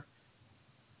for,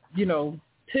 10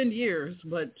 years,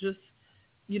 but just,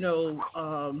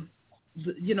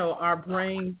 our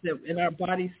brains and our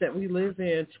bodies that we live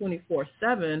in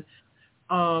 24/7.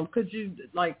 Could you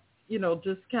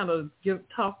just kind of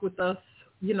talk with us,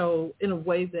 in a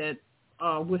way that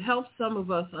would help some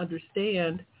of us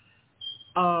understand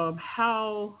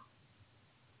how,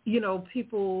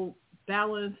 people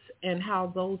balance and how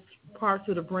those parts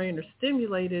of the brain are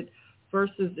stimulated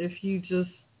versus if you just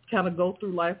kind of go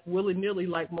through life willy-nilly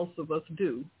like most of us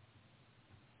do.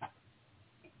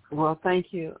 Well,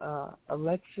 thank you,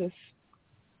 Alexis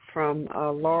from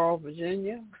Laurel,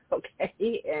 Virginia.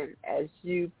 Okay, and as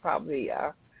you probably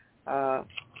are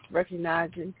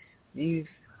recognizing, you've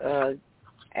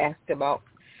asked about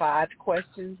 5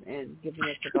 questions and given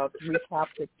us about 3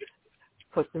 topics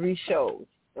for 3 shows.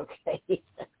 Okay.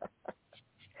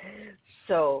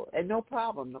 So, and no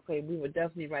problem. Okay, we will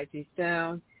definitely write these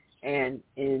down, and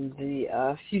in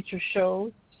the future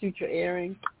shows, future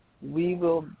airings, we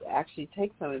will actually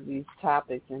take some of these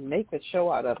topics and make a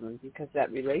show out of them, because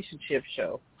that relationship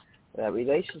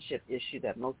issue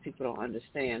that most people don't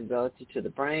understand relative to the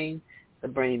brain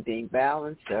being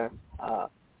balanced or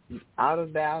out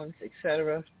of balance,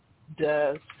 etc.,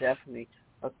 does definitely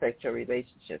affect your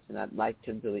relationships, and I'd like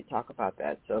to really talk about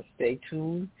that. So stay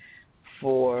tuned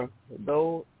for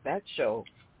that show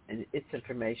and its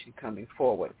information coming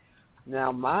forward.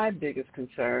 Now, my biggest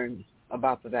concern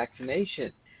about the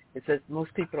vaccination is that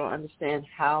most people don't understand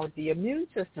how the immune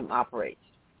system operates.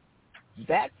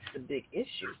 That's the big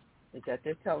issue, is that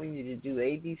they're telling you to do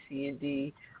A, B, C, and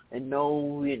D, and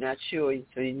no, you're not sure,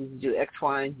 so you need to do X,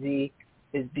 Y, and Z,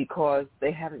 is because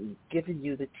they haven't given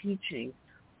you the teaching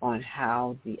on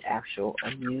how the actual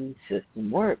immune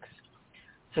system works.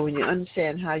 So when you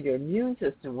understand how your immune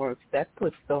system works, that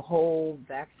puts the whole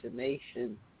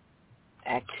vaccination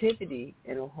activity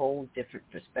in a whole different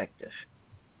perspective.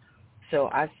 So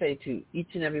I say to each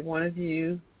and every one of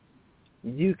you,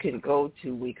 you can go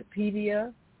to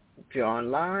Wikipedia if you're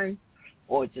online,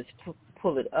 or just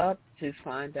pull it up to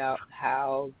find out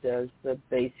how does the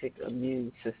basic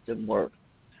immune system work.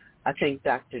 I think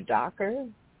Dr. Docker,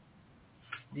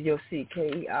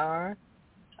 D-O-C-K-E-R,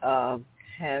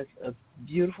 has a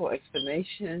beautiful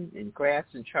explanation and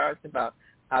graphs and charts about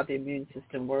how the immune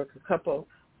system works. A couple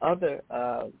other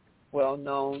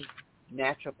well-known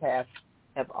naturopaths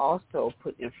have also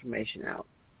put information out.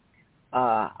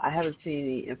 I haven't seen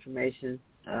any information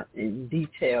in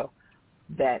detail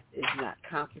that is not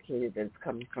complicated, that's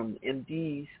coming from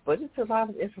MDs, but it's a lot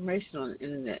of information on the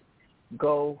internet.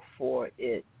 Go for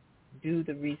it. Do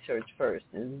the research first.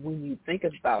 And when you think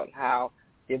about how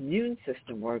the immune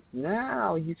system works,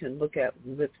 now you can look at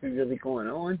what's really going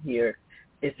on here,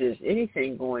 if there's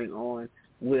anything going on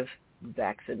with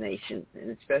vaccinations,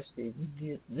 and especially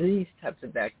these types of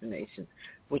vaccinations,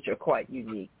 which are quite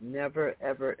unique, never,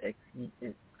 ever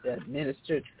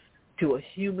administered to a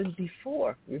human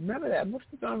before. Remember that. Most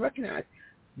people don't recognize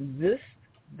this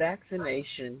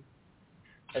vaccination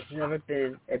has never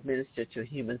been administered to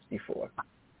humans before.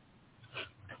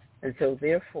 And so,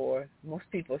 therefore, most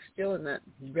people are still not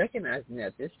recognizing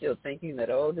that. They're still thinking that,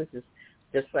 oh, this is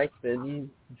just like the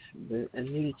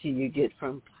immunity you get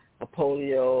from a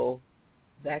polio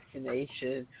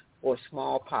vaccination or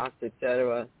smallpox,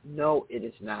 etc. No, it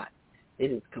is not.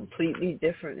 It is completely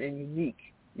different and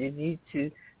unique. You need to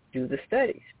do the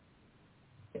studies.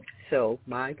 So,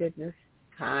 my goodness,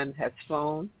 time has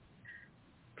flown.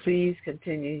 Please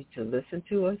continue to listen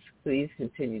to us. Please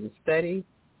continue to study.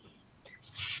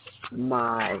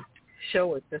 My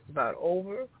show is just about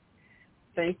over.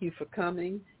 Thank you for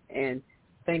coming. And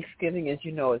Thanksgiving, as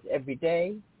you know, is every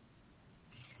day.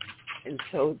 And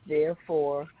so,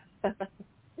 therefore,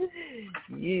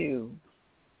 you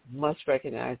must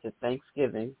recognize that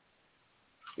Thanksgiving,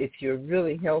 if you're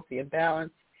really healthy and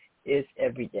balanced, is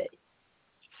every day.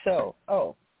 So,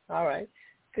 all right,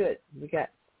 good. We got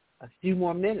a few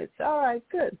more minutes. All right,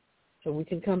 good. So we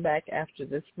can come back after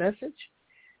this message,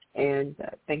 and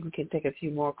I think we can take a few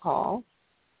more calls.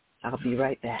 I'll be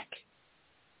right back.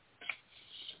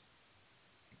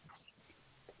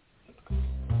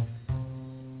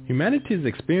 Humanity is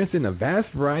experiencing a vast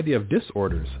variety of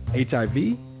disorders: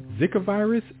 HIV, Zika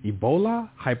virus, Ebola,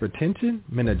 hypertension,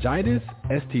 meningitis,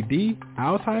 STD,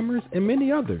 Alzheimer's, and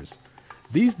many others.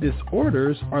 These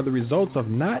disorders are the results of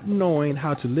not knowing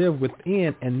how to live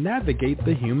within and navigate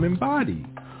the human body.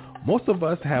 Most of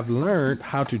us have learned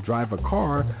how to drive a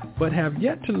car, but have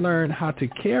yet to learn how to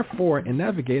care for and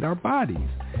navigate our bodies.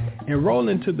 Enroll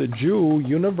into the Jewel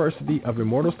University of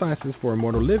Immortal Sciences for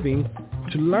Immortal Living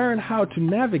to learn how to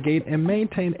navigate and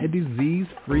maintain a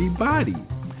disease-free body.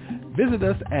 Visit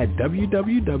us at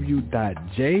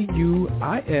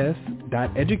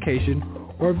www.juis.education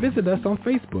or visit us on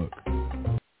Facebook.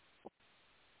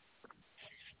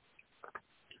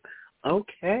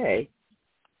 Okay.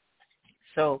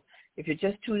 So if you're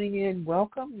just tuning in,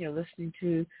 welcome. You're listening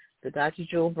to the Dr.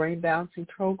 Jewel Brain Balancing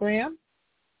Program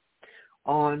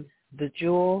on the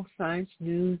Jewel Science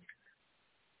News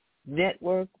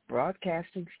Network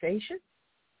broadcasting station.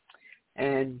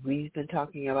 And we've been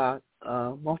talking about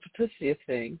a multiplicity of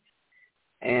things,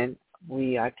 and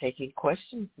we are taking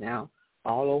questions now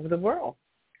all over the world.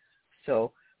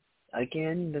 So,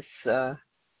 again, this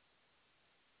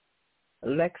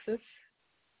Alexis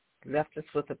left us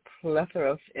with a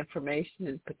plethora of information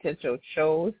and potential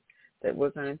shows that we're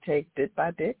going to take bit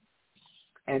by bit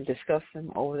and discuss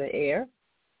them over the air.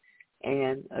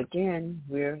 And again,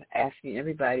 we're asking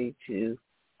everybody to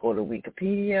go to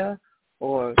Wikipedia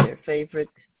or their favorite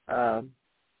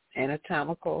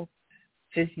anatomical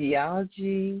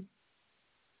physiology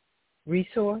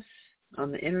resource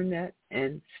on the internet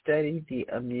and study the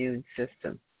immune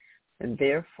system. And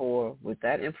therefore, with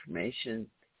that information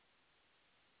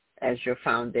as your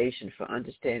foundation for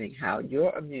understanding how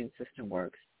your immune system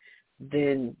works,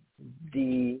 then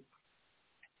the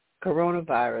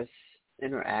coronavirus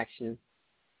interaction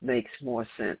makes more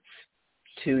sense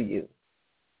to you.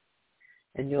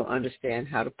 And you'll understand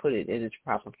how to put it in its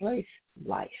proper place,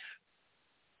 life.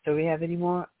 So we have any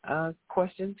more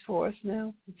questions for us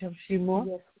now? We have a few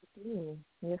more?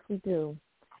 Yes, we do.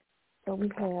 So we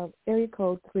have area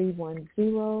code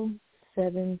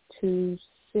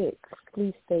 310726.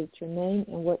 Please state your name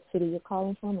and what city you're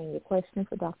calling from and your question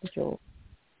for Dr. Jewel.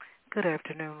 Good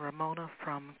afternoon, Ramona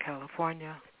from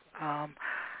California.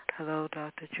 Hello,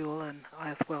 Dr. Jewel, and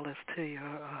as well as to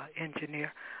your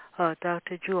engineer.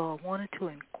 Dr. Jewel, I wanted to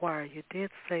inquire. You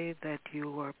did say that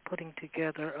you were putting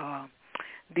together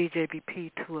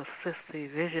DJBP to assist the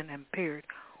vision impaired.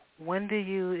 When do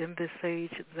you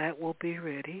envisage that will be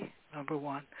ready, number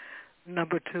one?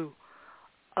 Number two,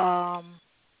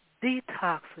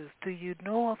 detoxes, do you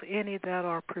know of any that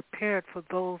are prepared for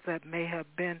those that may have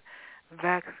been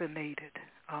vaccinated?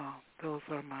 Those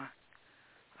are my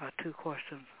two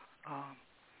questions.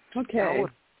 Okay.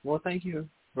 Well, thank you,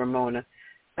 Ramona.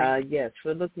 Yes,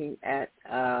 we're looking at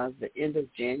the end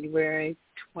of January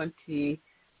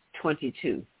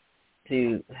 2022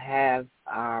 to have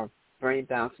our brain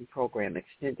balancing program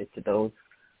extended to those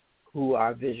who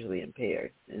are visually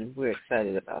impaired, and we're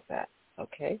excited about that.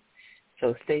 Okay,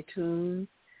 so stay tuned,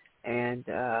 and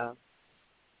I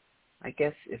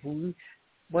guess if we,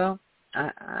 well,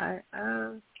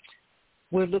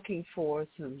 we're looking for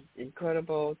some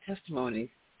incredible testimonies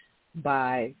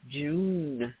by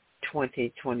June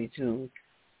 2022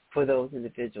 for those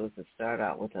individuals that start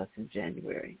out with us in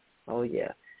January. Oh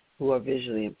yeah, who are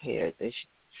visually impaired. They should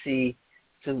see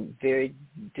some very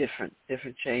different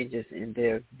changes in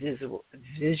their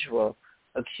visual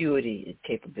acuity and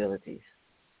capabilities.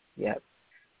 Yep.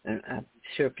 And I'm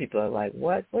sure people are like,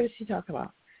 what? What is she talking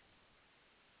about?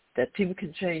 That people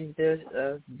can change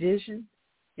their vision?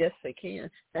 Yes, they can.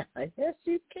 Yes,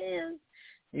 you can.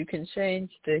 You can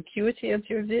change the acuity of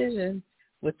your vision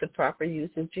with the proper use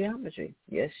of geometry.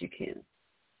 Yes, you can.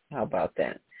 How about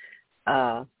that?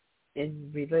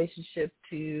 in relationship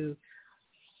to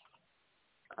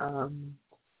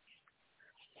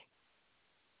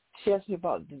she asked me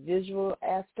about the visual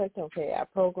aspect. Okay, our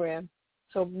program.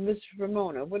 So, Ms.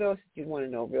 Ramona, what else do you want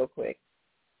to know real quick?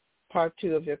 Part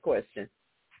 2 of your question.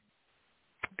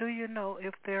 Do you know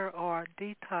if there are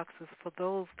detoxes for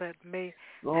those that may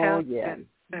have been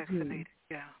vaccinated?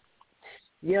 Mm-hmm.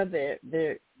 Yeah,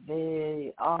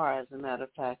 they are, as a matter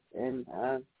of fact. And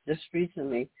just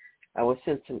recently, I was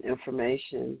sent some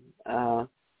information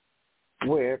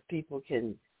where people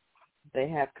they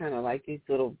have kind of like these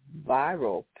little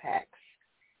viral packs,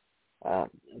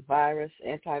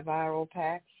 antiviral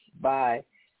packs, by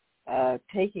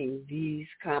taking these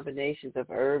combinations of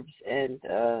herbs and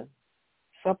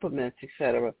supplements,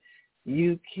 etc.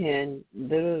 You can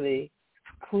literally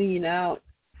clean out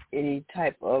any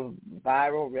type of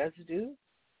viral residue,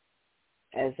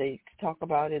 as they talk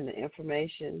about in the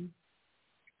information,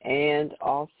 and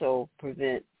also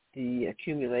prevent the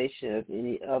accumulation of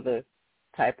any other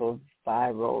type of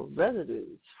viral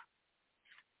residues.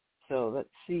 So let's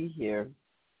see here.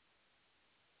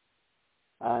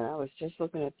 I was just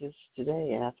looking at this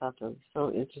today, and I thought that was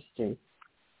so interesting.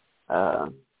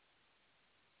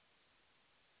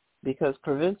 Because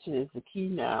prevention is the key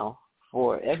now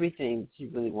for everything that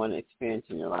you really want to experience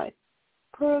in your life.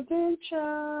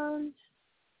 Prevention.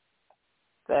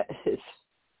 That is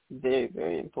very,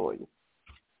 very important.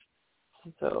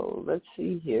 So let's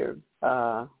see here.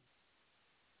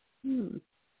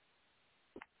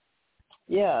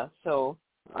 Yeah, so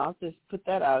I'll just put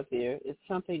that out there. It's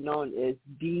something known as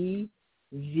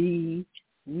BV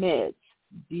meds.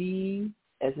 B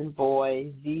as in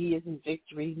boy, V as in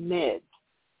victory, meds.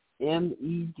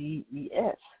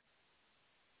 MEDES.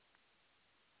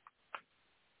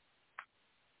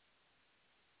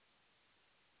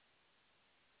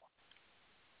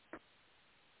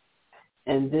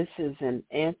 And this is an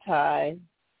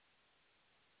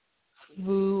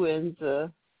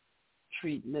anti-influenza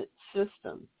treatment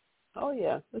system. Oh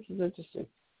yeah, this is interesting,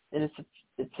 and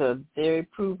it's a very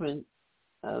proven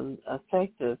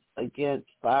effective against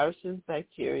viruses,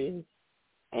 bacteria,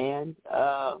 and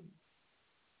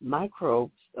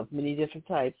microbes of many different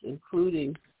types,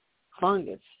 including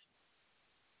fungus.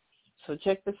 So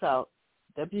check this out: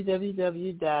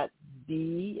 www.B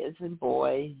as in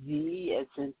boy, V as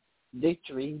in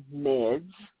victory,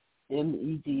 meds,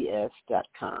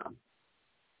 MEDS.com.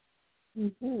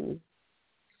 Mm-hmm.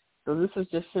 So this was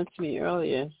just sent to me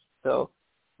earlier. So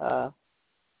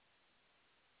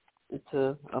it's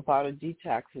about a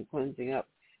detox and cleansing up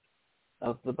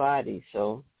of the body.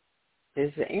 So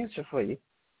there's the answer for you.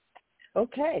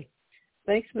 Okay.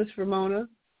 Thanks, Miss Ramona.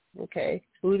 Okay.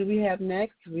 Who do we have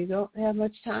next? We don't have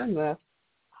much time left.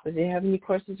 But if you have any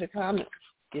questions or comments,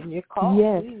 give me a call.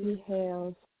 Yes, please. we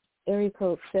have area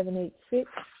code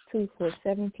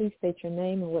 786-247. Please state your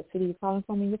name and what city you're calling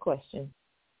from and your question.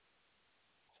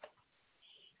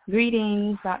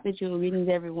 Greetings, Dr. Jewel. Greetings,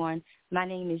 everyone. My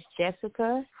name is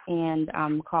Jessica, and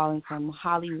I'm calling from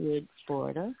Hollywood,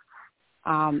 Florida.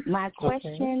 My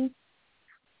question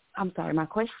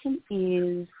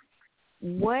is,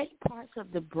 what parts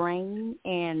of the brain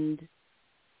and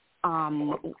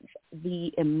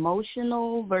the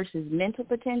emotional versus mental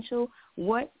potential,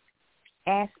 what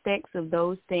aspects of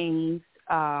those things,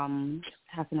 how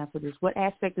can I put this, what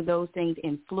aspect of those things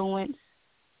influence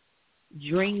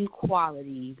dream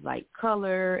qualities like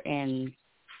color and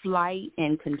flight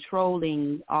and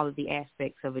controlling all of the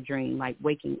aspects of a dream, like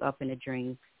waking up in a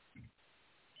dream?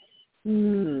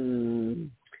 You're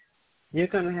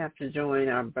going to have to join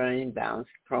our Brain Balance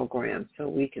program so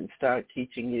we can start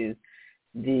teaching you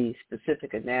the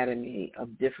specific anatomy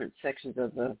of different sections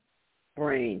of the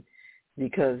brain,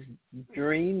 because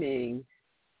dreaming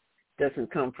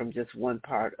doesn't come from just one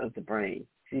part of the brain.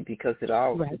 See, because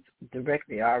it's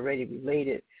directly already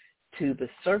related to the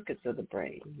circuits of the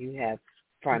brain. You have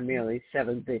primarily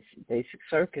 7 basic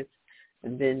circuits,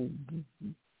 and then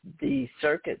the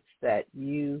circuits that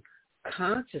you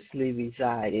consciously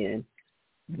reside in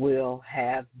will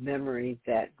have memory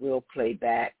that will play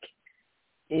back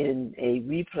in a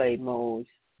replay mode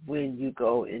when you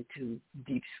go into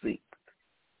deep sleep.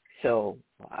 So,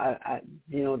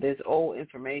 there's old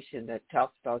information that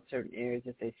talks about certain areas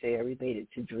that they say are related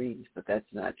to dreams, but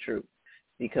that's not true,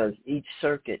 because each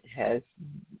circuit has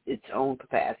its own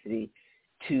capacity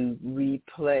to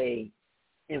replay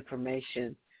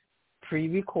information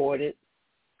pre-recorded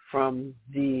from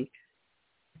the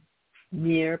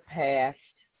near past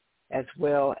as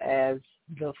well as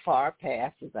the far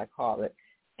past, as I call it,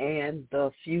 and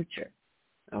the future,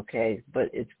 okay?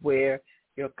 But it's where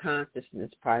your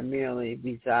consciousness primarily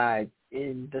resides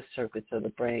in the circuits of the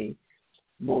brain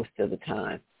most of the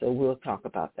time. So we'll talk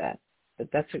about that. But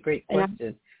that's a great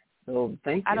question. So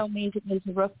thank you. I don't mean to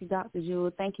interrupt you, Dr. Jewel.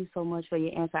 Thank you so much for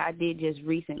your answer. I did just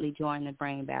recently join the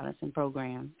Brain Balancing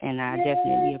Program, and I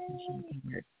definitely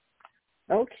appreciate it.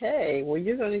 Okay. Well,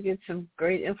 you're going to get some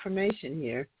great information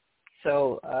here.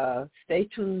 So stay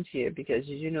tuned here because, as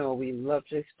you know, we love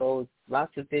to expose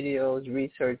lots of videos,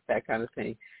 research, that kind of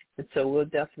thing. And so we'll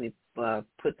definitely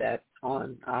put that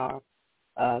on our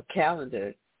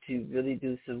calendar to really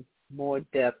do some more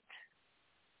depth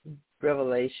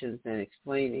revelations and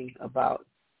explaining about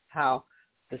how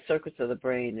the circuits of the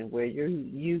brain and where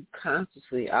you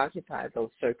consciously occupy those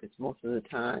circuits most of the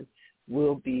time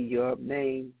will be your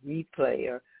main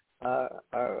replay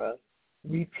or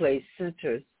replay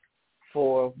centers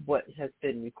for what has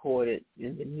been recorded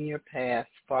in the near past,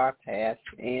 far past,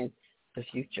 and the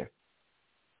future.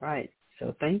 Right.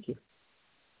 So thank you.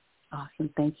 Awesome.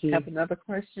 Thank you. Have another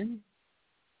question?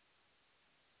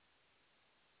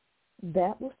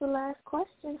 That was the last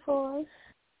question for us.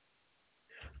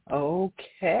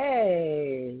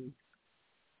 Okay.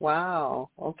 Wow.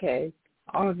 Okay.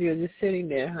 All of you are just sitting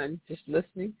there, honey, just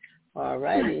listening. All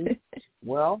righty.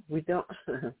 Well, we don't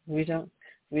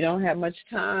have much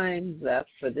time left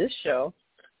for this show,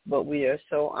 but we are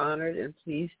so honored and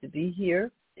pleased to be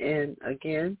here. And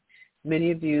again,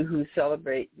 many of you who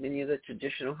celebrate many of the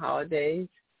traditional holidays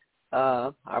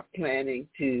are planning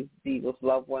to be with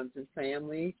loved ones and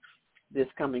family this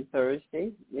coming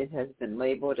Thursday. It has been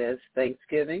labeled as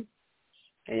Thanksgiving.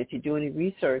 And if you do any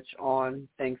research on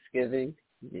Thanksgiving,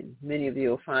 many of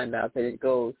you will find out that it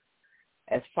goes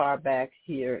as far back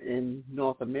here in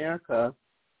North America,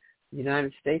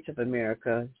 United States of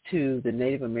America, to the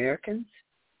Native Americans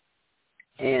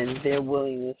and their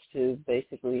willingness to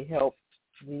basically help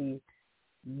the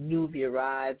newly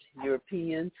arrived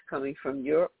Europeans coming from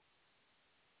Europe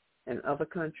and other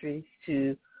countries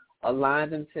to align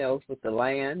themselves with the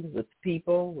land, with the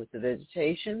people, with the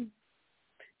vegetation,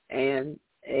 and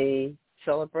a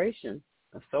celebration,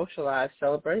 a socialized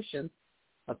celebration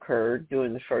occurred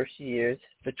during the first years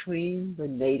between the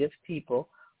native people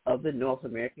of the North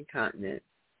American continent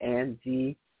and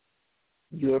the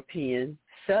European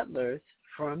settlers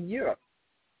from Europe.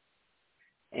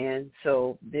 And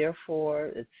so,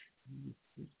 therefore, it's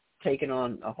taken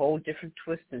on a whole different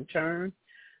twist and turn,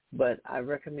 but I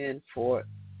recommend for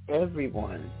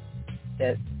everyone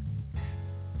that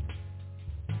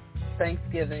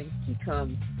Thanksgiving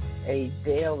becomes a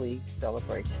daily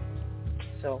celebration.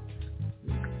 So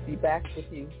be back with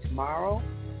you tomorrow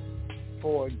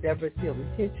for Deborah's Healing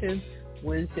Kitchen,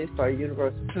 Wednesdays for our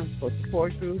Universal Principle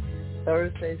Support Group,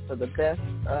 Thursdays for the best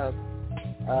of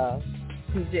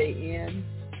PJN,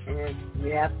 and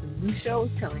we have some new shows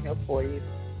coming up for you.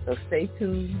 So stay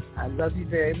tuned. I love you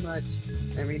very much.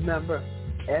 And remember,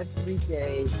 every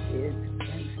day is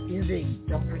Thanksgiving.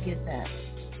 Don't forget that.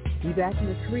 Be back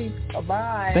next week.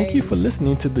 Bye-bye. Thank you for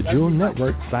listening to the Jewel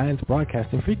Network Science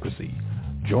Broadcasting Frequency.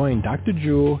 Join Dr.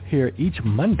 Jewel here each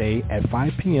Monday at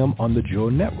 5 p.m. on the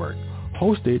Jewel Network,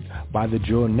 hosted by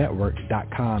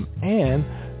thejewelnetwork.com and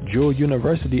Jewel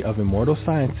University of Immortal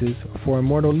Sciences for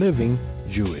Immortal Living,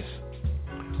 JUIS.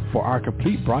 For our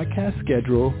complete broadcast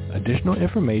schedule, additional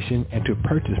information, and to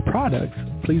purchase products,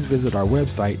 please visit our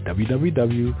website,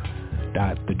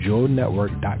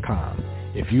 www.thejewelnetwork.com.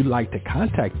 If you'd like to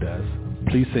contact us,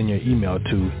 please send your email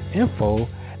to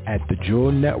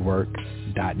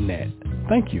info@thejewelnetwork.net.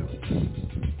 Thank you.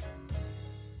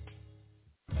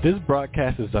 This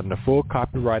broadcast is under full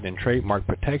copyright and trademark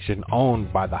protection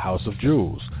owned by the House of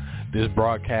Jewels. This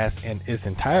broadcast in its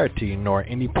entirety, nor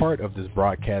any part of this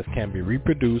broadcast can be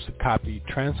reproduced, copied,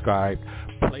 transcribed,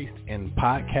 placed in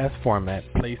podcast format,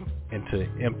 placed into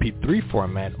MP3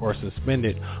 format, or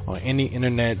suspended on any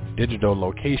internet digital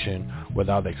location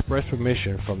without express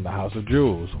permission from the House of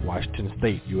Jewels, Washington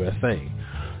State, USA.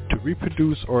 To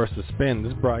reproduce or suspend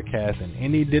this broadcast in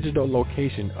any digital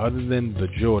location other than the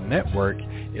Jewel Network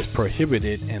is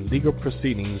prohibited, and legal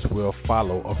proceedings will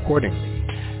follow accordingly.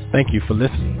 Thank you for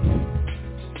listening.